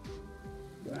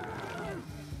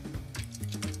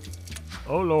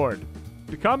 Oh, Lord.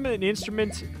 Become an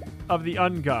instrument of the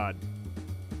ungod.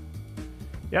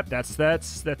 Yep, that's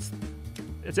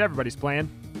everybody's plan.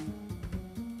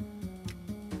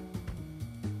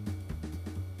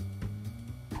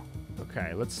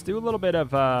 Okay, let's do a little bit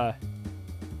of, okay.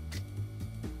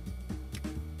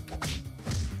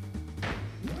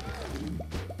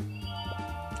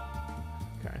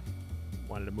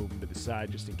 Wanted to move him to the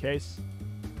side just in case.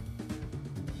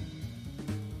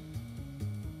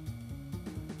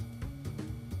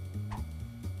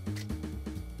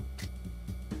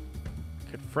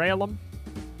 Could frail him.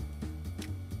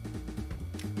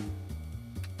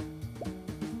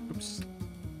 Oops.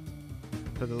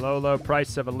 For the low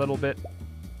price of a little bit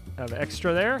of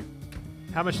extra there.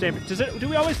 How much damage? Do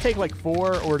we always take like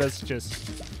 4, or does it just...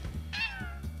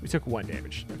 We took 1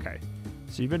 damage. Okay.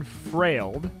 So you've been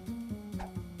frailed.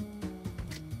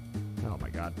 Oh my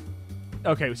god.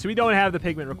 Okay, so we don't have the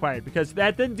pigment required because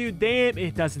that didn't do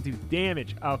it doesn't do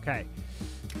damage. Okay.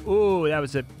 Ooh, that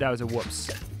was a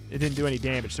whoops. It didn't do any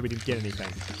damage, so we didn't get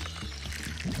anything.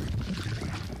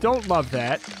 Don't love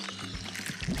that.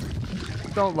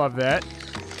 Don't love that.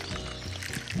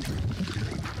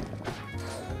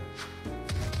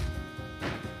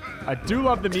 I do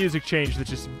love the music change that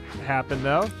just happened,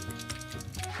 though.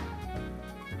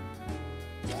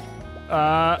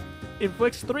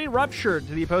 Inflicts 3 rupture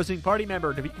to the opposing party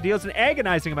member. Deals an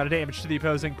agonizing amount of damage to the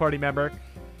opposing party member.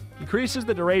 Increases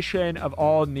the duration of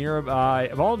all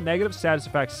negative status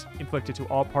effects inflicted to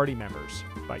all party members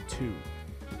by 2.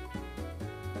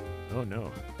 Oh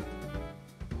no.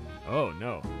 Oh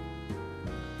no.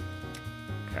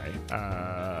 Okay.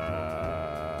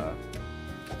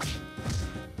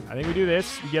 I think we do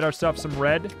this. We get ourselves some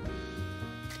red.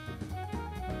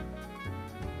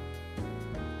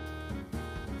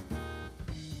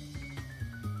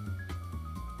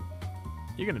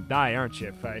 You're gonna die, aren't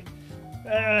you, Faye?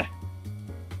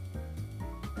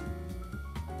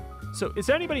 So, is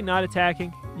there anybody not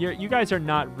attacking? You guys are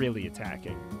not really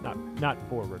attacking. Not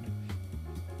forward.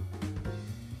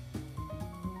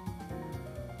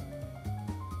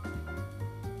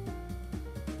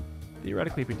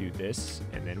 Theoretically, if we do this,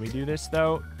 and then we do this,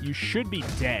 though, you should be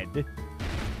dead.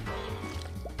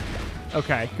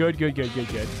 Okay, good.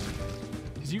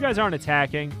 Because you guys aren't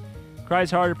attacking.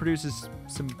 Cries harder, produces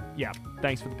some... Yeah,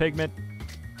 thanks for the pigment.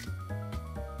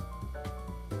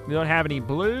 We don't have any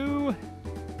blue.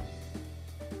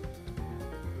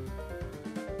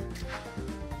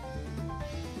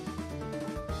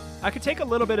 I could take a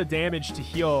little bit of damage to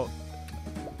heal...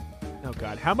 Oh,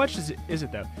 God. How much is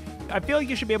it, though? I feel like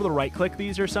you should be able to right-click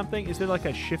these or something. Is there, like,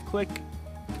 a shift-click?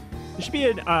 There should be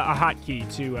a hotkey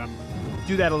to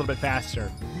do that a little bit faster.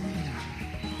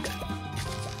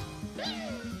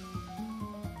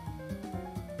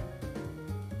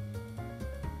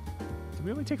 Did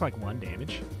we only take, like, 1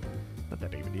 damage? Not that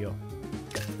big of a deal.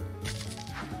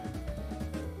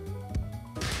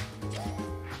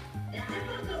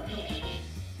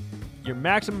 Your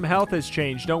maximum health has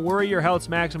changed. Don't worry, your health's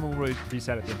maximum will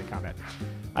reset at the end of combat.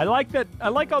 I like that. I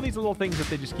like all these little things that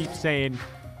they just keep saying.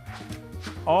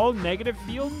 All negative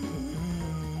field?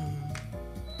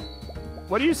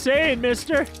 What are you saying,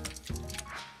 mister?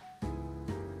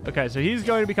 Okay, so he's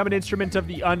going to become an instrument of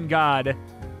the ungod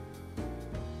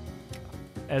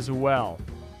as well.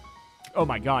 Oh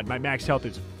my god, my max health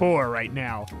is 4 right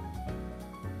now.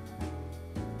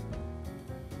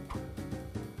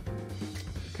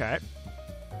 Okay.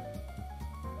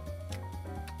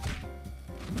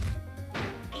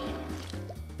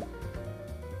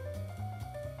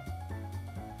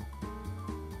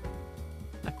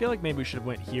 feel like maybe we should have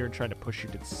went here and tried to push you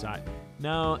to the side.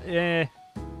 No,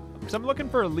 because I'm looking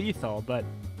for a lethal, but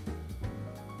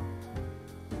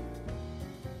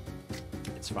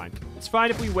it's fine. It's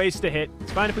fine if we waste a hit.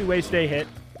 It's fine if we waste a hit.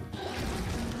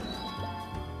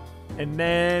 And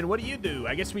then, what do?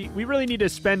 I guess we really need to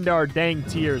spend our dang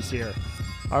tears here.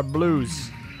 Our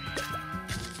blues.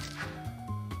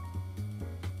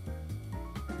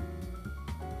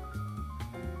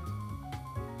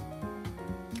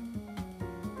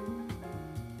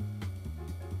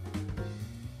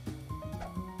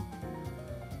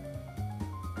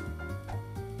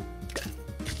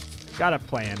 Got a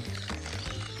plan.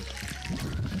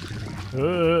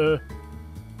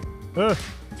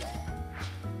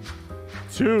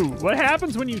 Two. What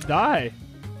happens when you die?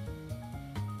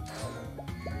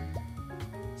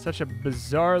 Such a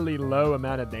bizarrely low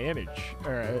amount of damage,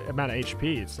 or amount of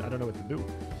HP. I don't know what to do.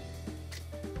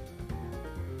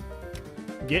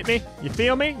 Get me? You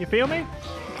feel me? You feel me?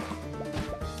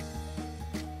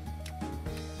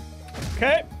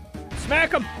 Okay.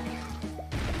 Smack him.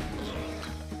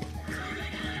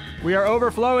 We are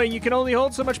overflowing. You can only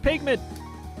hold so much pigment.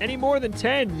 Any more than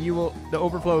 10, the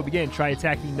overflow will begin. Try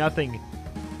attacking nothing.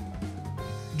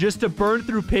 Just to burn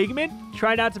through pigment?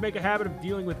 Try not to make a habit of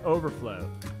dealing with overflow.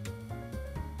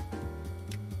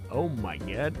 Oh my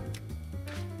god.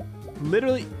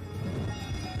 Literally.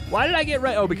 Why did I get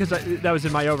right? Oh, because that was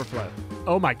in my overflow.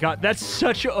 Oh my god. That's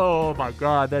such a... Oh my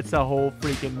god. That's a whole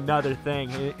freaking another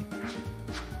thing.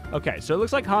 Okay, so it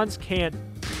looks like Hans can't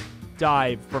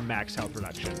dive from max health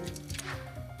reduction.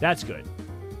 That's good.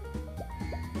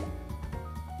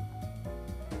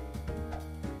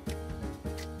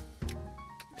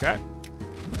 Okay.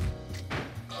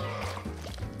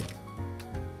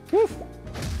 Woof.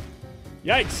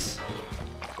 Yikes.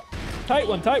 Tight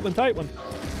one, tight one, tight one.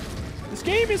 This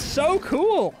game is so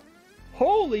cool.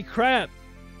 Holy crap.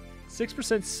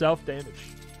 6% self-damage.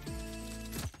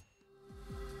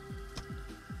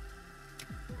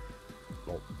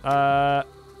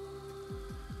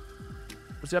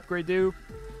 What's the upgrade do?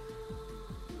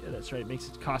 Yeah, that's right. It makes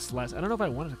it cost less. I don't know if I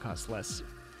want it to cost less.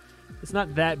 It's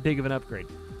not that big of an upgrade.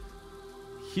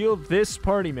 Heal this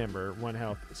party member 1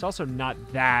 health. It's also not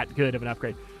that good of an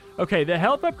upgrade. Okay, the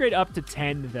health upgrade up to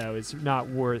 10 though is not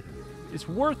worth. It's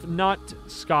worth not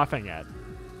scoffing at.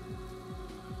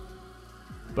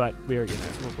 But we're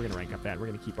gonna rank up that. We're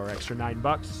gonna keep our extra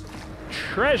 $9.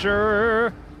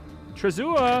 Treasure,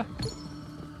 Trezua.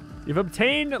 You've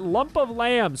obtained Lump of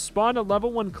Lamb. Spawn a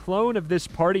level 1 clone of this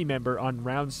party member on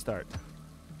round start.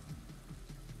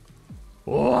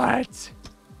 What?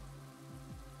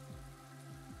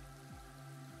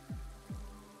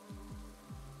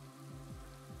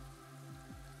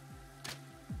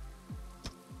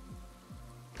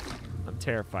 I'm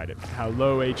terrified of how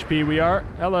low HP we are.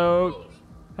 Hello.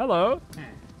 Hello.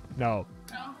 No.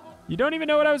 You don't even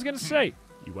know what I was going to say.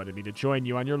 You wanted me to join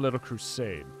you on your little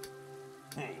crusade.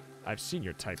 I've seen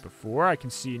your type before. I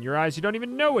can see in your eyes you don't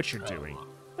even know what you're doing.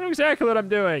 I know exactly what I'm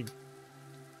doing.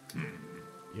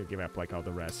 You'll give up like all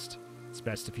the rest. It's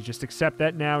best if you just accept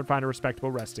that now and find a respectable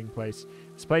resting place.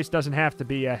 This place doesn't have to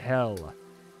be a hell.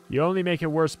 You only make it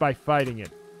worse by fighting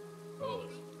it.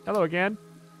 Hello again.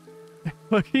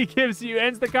 Look, he ends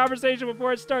the conversation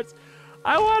before it starts.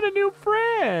 I want a new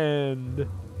friend.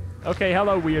 Okay,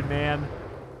 hello, weird man.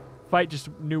 Fight just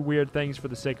new weird things for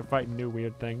the sake of fighting new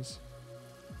weird things.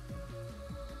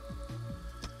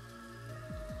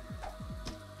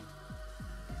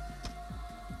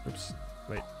 Oops.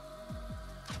 Wait.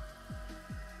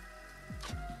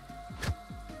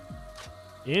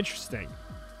 Interesting.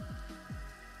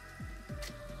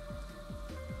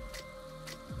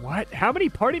 What? How many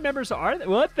party members are there?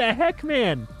 What the heck,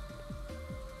 man?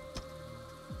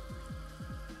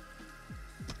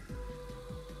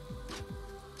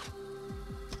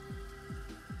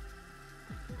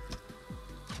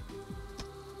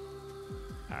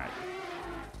 All right.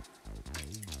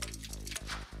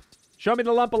 Show me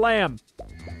the lump of lamb.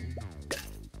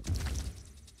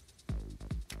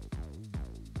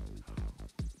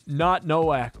 Not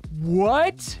Noack.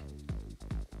 What?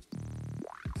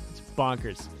 It's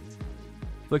bonkers.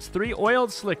 Looks 3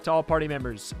 oiled slick to all party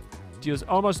members. Deals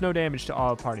almost no damage to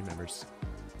all party members.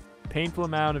 Painful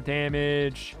amount of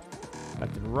damage.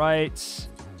 Left and right.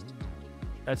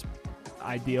 That's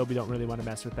ideal. We don't really want to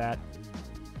mess with that.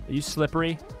 Are you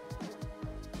slippery?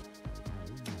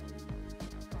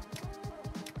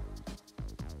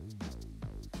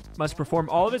 Must perform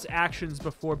all of its actions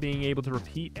before being able to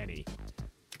repeat any.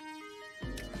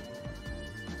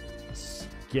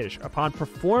 Skittish. Upon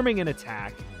performing an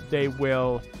attack, they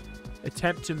will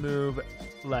attempt to move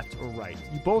left or right.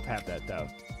 You both have that, though.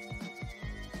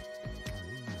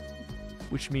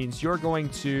 which means you're going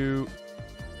to...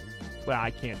 Well, I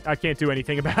can't do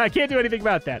anything about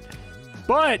that.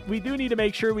 But we do need to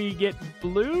make sure we get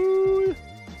blue.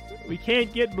 We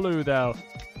can't get blue, though.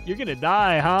 You're going to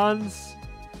die, Hans.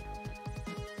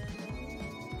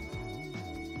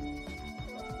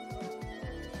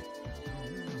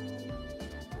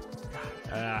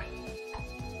 I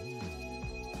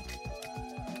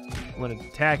want to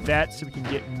attack that so we can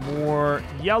get more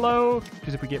yellow.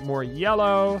 Because if we get more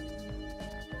yellow,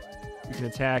 we can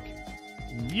attack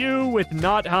you with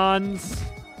not Hans.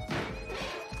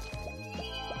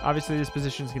 Obviously, this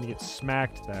position is going to get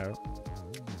smacked, though.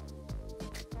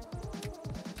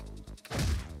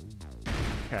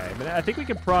 Okay, but I think we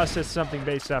can process something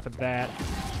based off of that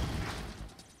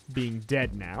being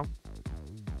dead now.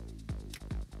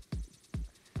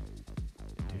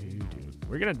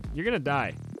 You're gonna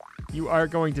die. You are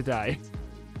going to die.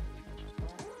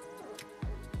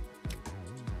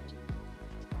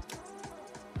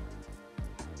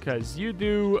 Because you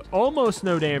do almost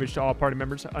no damage to all party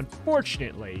members.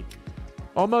 Unfortunately,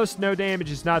 almost no damage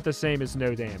is not the same as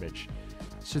no damage.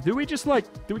 So do we just,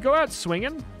 like, do we go out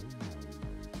swinging?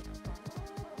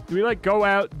 Do we, like, go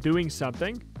out doing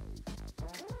something?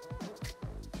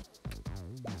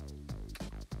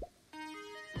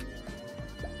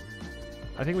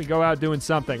 I think we go out doing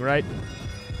something, right?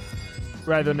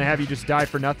 Rather than have you just die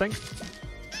for nothing.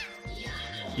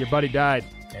 Your buddy died.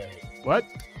 What?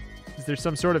 Is there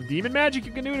some sort of demon magic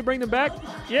you can do to bring them back?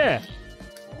 Yeah.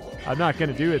 I'm not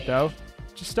going to do it, though.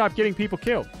 Just stop getting people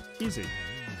killed. Easy.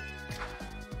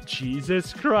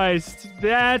 Jesus Christ.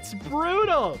 That's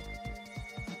brutal.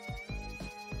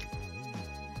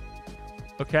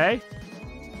 Okay.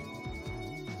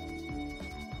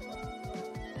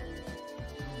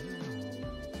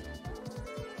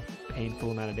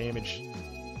 Painful amount of damage.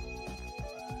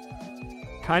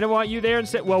 Kind of want you there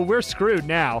instead. Well, we're screwed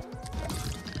now.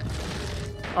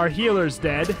 Our healer's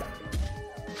dead.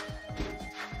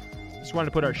 Just wanted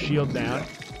to put our shield down.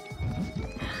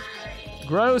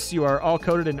 Gross, you are all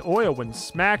coated in oil. When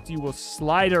smacked, you will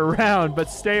slide around, but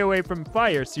stay away from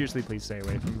fire. Seriously, please stay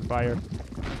away from fire.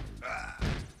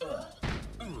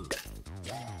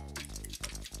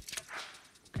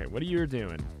 Okay, what are you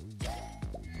doing?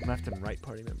 Left and right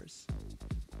party members.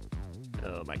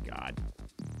 Oh my god.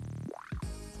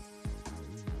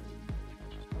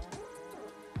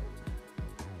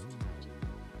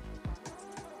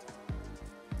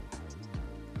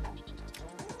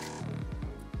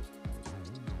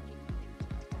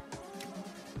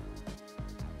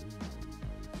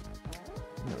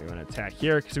 No, we want to attack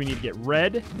here because we need to get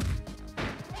red.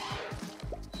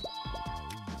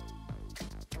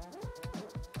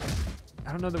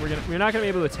 I don't know that we're not gonna be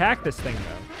able to attack this thing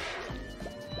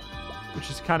though, which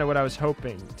is kind of what I was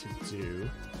hoping to do.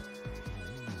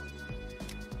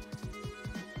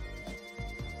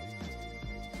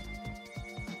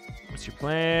 What's your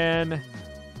plan?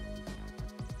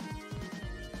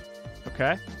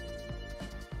 Okay.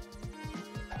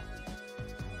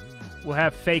 We'll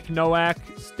have fake Noak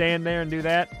stand there and do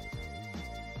that.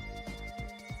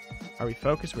 Are we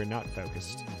focused? We're not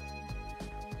focused.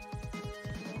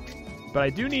 But I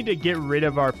do need to get rid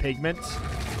of our pigment.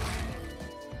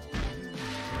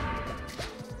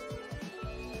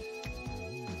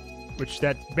 Which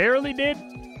that barely did.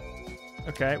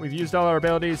 Okay, we've used all our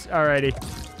abilities. Alrighty.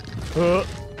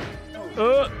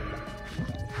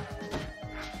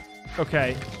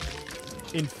 Okay.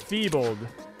 Enfeebled.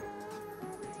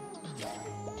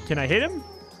 Can I hit him?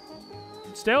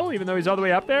 Still, even though he's all the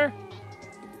way up there?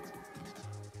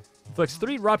 Inflicts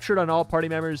 3 ruptured on all party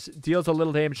members. Deals a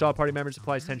little damage to all party members.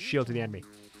 Applies 10 shield to the enemy.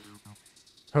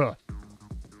 Huh.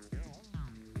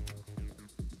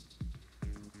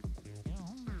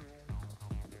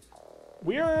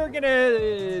 We're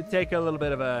gonna take a little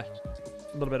bit of a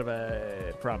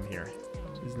problem here.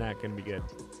 This is not gonna be good.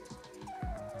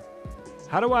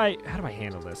 How do I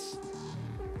handle this?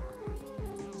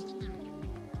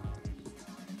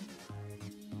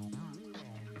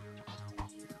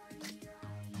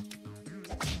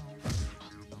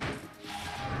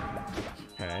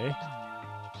 Okay.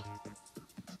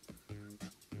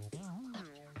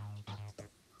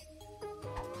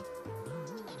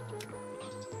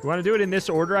 We want to do it in this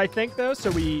order, I think, though.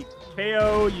 So we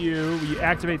KO you. We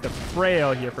activate the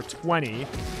frail here for 20.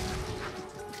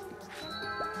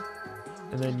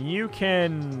 And then you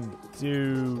can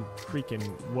do freaking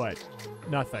what?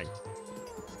 Nothing.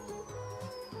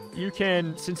 You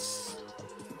can, since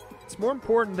it's more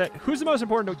important that... Who's the most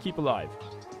important to keep alive?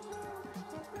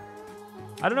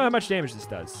 I don't know how much damage this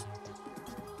does.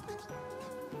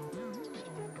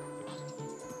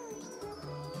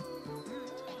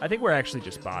 I think we're actually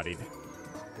just bodied.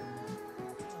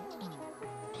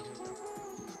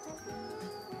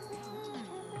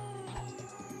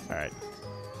 All right.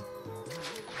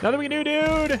 Nothing we can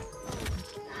do, dude.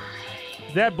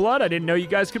 That blood, I didn't know you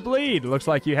guys could bleed. Looks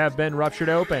like you have been ruptured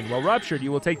open. Well, ruptured,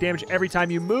 you will take damage every time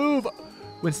you move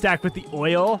when stacked with the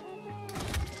oil.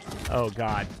 Oh,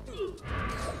 God.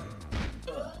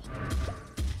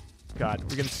 God,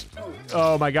 we're gonna...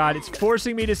 Oh, my God, it's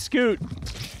forcing me to scoot.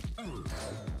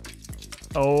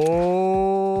 Oh,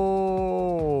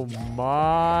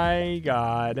 my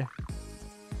God.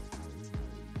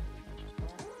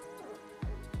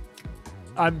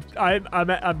 I'm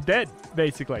dead,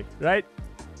 basically, right?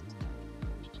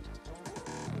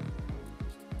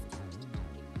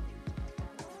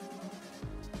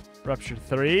 Rupture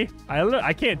 3.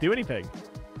 I can't do anything.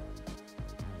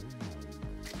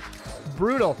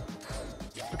 Brutal.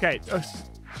 Okay,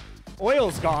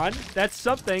 oil's gone. That's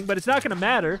something, but it's not going to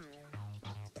matter.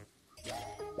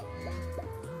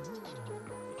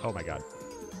 Oh my God.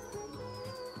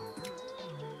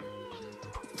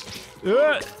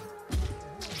 Ugh.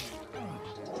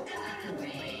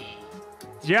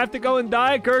 Did you have to go and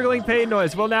die? Gurgling pain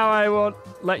noise. Well, now I won't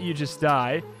let you just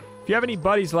die. If you have any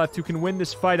buddies left who can win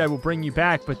this fight, I will bring you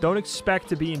back, but don't expect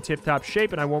to be in tip-top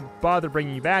shape, and I won't bother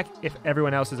bringing you back if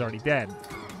everyone else is already dead.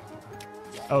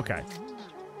 Okay.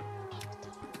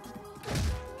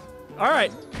 All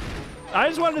right. I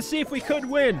just wanted to see if we could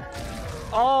win.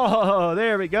 Oh,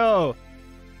 there we go.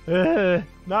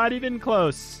 Not even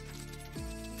close.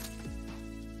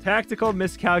 Tactical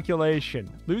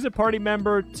miscalculation. Lose a party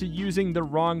member to using the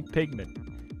wrong pigment.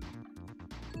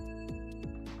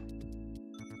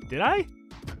 Did I?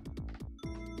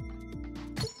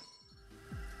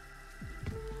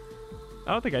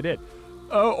 I don't think I did.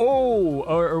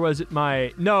 Or was it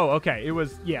my... No, okay. It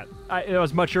was, yeah. It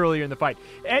was much earlier in the fight.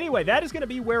 Anyway, that is going to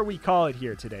be where we call it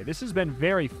here today. This has been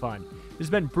very fun. This has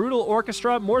been Brutal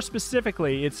Orchestra. More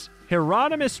specifically, it's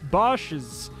Hieronymus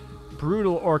Bosch's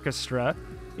Brutal Orchestra.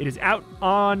 It is out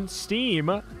on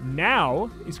Steam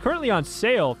now. It's currently on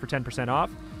sale for 10% off.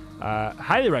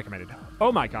 Highly recommended.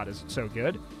 Oh my God, is it so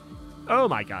good? Oh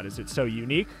my God, is it so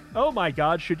unique? Oh my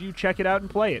God, should you check it out and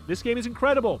play it? This game is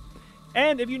incredible.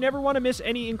 And if you never want to miss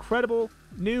any incredible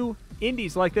new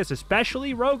indies like this,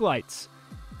 especially roguelites,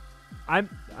 I'm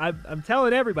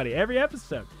telling everybody, every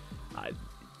episode,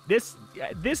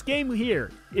 this game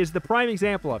here is the prime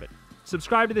example of it.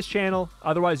 Subscribe to this channel,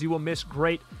 otherwise you will miss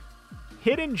great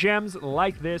hidden gems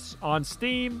like this on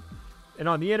Steam and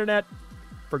on the internet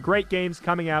for great games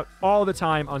coming out all the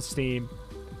time on Steam.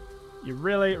 You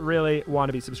really, really want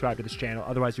to be subscribed to this channel,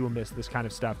 otherwise you will miss this kind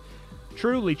of stuff.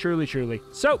 Truly, truly, truly.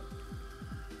 So,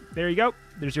 there you go.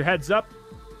 There's your heads up.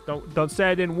 Don't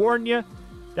say I didn't warn you.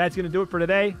 That's going to do it for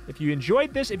today. If you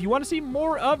enjoyed this, if you want to see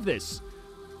more of this,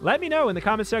 let me know in the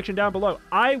comment section down below.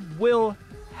 I will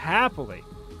happily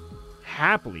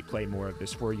play more of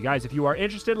this for you guys. If you are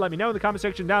interested, let me know in the comment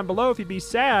section down below if you'd be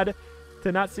sad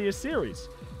to not see a series.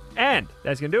 And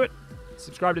that's going to do it.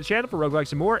 Subscribe to the channel for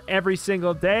roguelikes and more every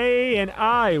single day, and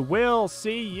I will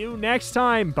see you next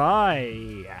time.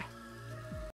 Bye.